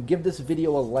YouTube. Give this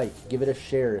video a like. Give it a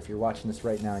share if you're watching this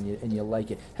right now and you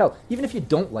like it. Hell, even if you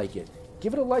don't like it,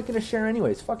 give it a like and a share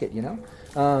anyways. Fuck it,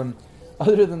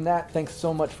 Other than that, thanks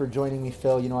so much for joining me,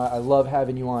 Phil. I love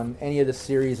having you on any of the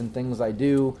series and things I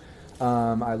do.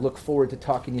 I look forward to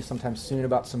talking to you sometime soon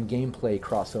about some gameplay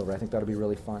crossover. I think that'll be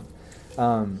really fun.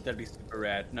 That'd be super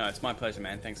rad. No, it's my pleasure,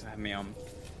 man. Thanks for having me on.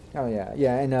 Oh, yeah.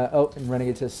 Yeah, and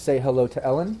Renegade says, say hello to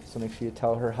Ellen, so make sure you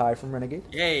tell her hi from Renegade.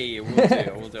 Yay,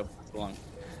 we'll do. Along.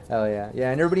 Hell yeah.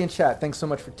 Yeah, and everybody in chat, thanks so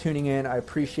much for tuning in. I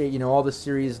appreciate, all the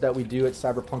series that we do at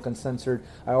Cyberpunk Uncensored.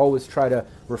 I always try to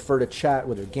refer to chat,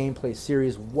 whether gameplay,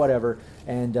 series, whatever,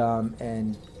 and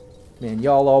man,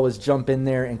 y'all always jump in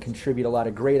there and contribute a lot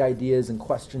of great ideas and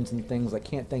questions and things. I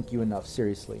can't thank you enough,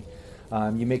 seriously.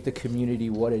 You make the community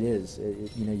what it is.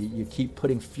 You keep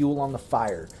putting fuel on the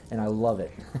fire, and I love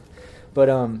it. But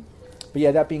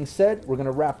yeah, that being said, we're going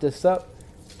to wrap this up.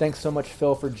 Thanks so much,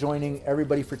 Phil, for joining.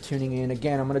 Everybody for tuning in.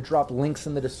 Again, I'm going to drop links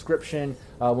in the description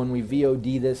when we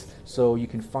VOD this, so you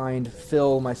can find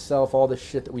Phil, myself, all the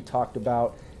shit that we talked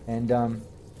about. And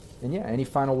yeah, any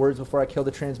final words before I kill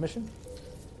the transmission?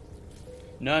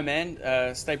 No, man.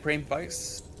 Stay Preem,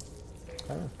 folks.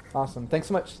 Awesome. Thanks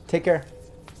so much. Take care.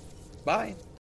 Bye.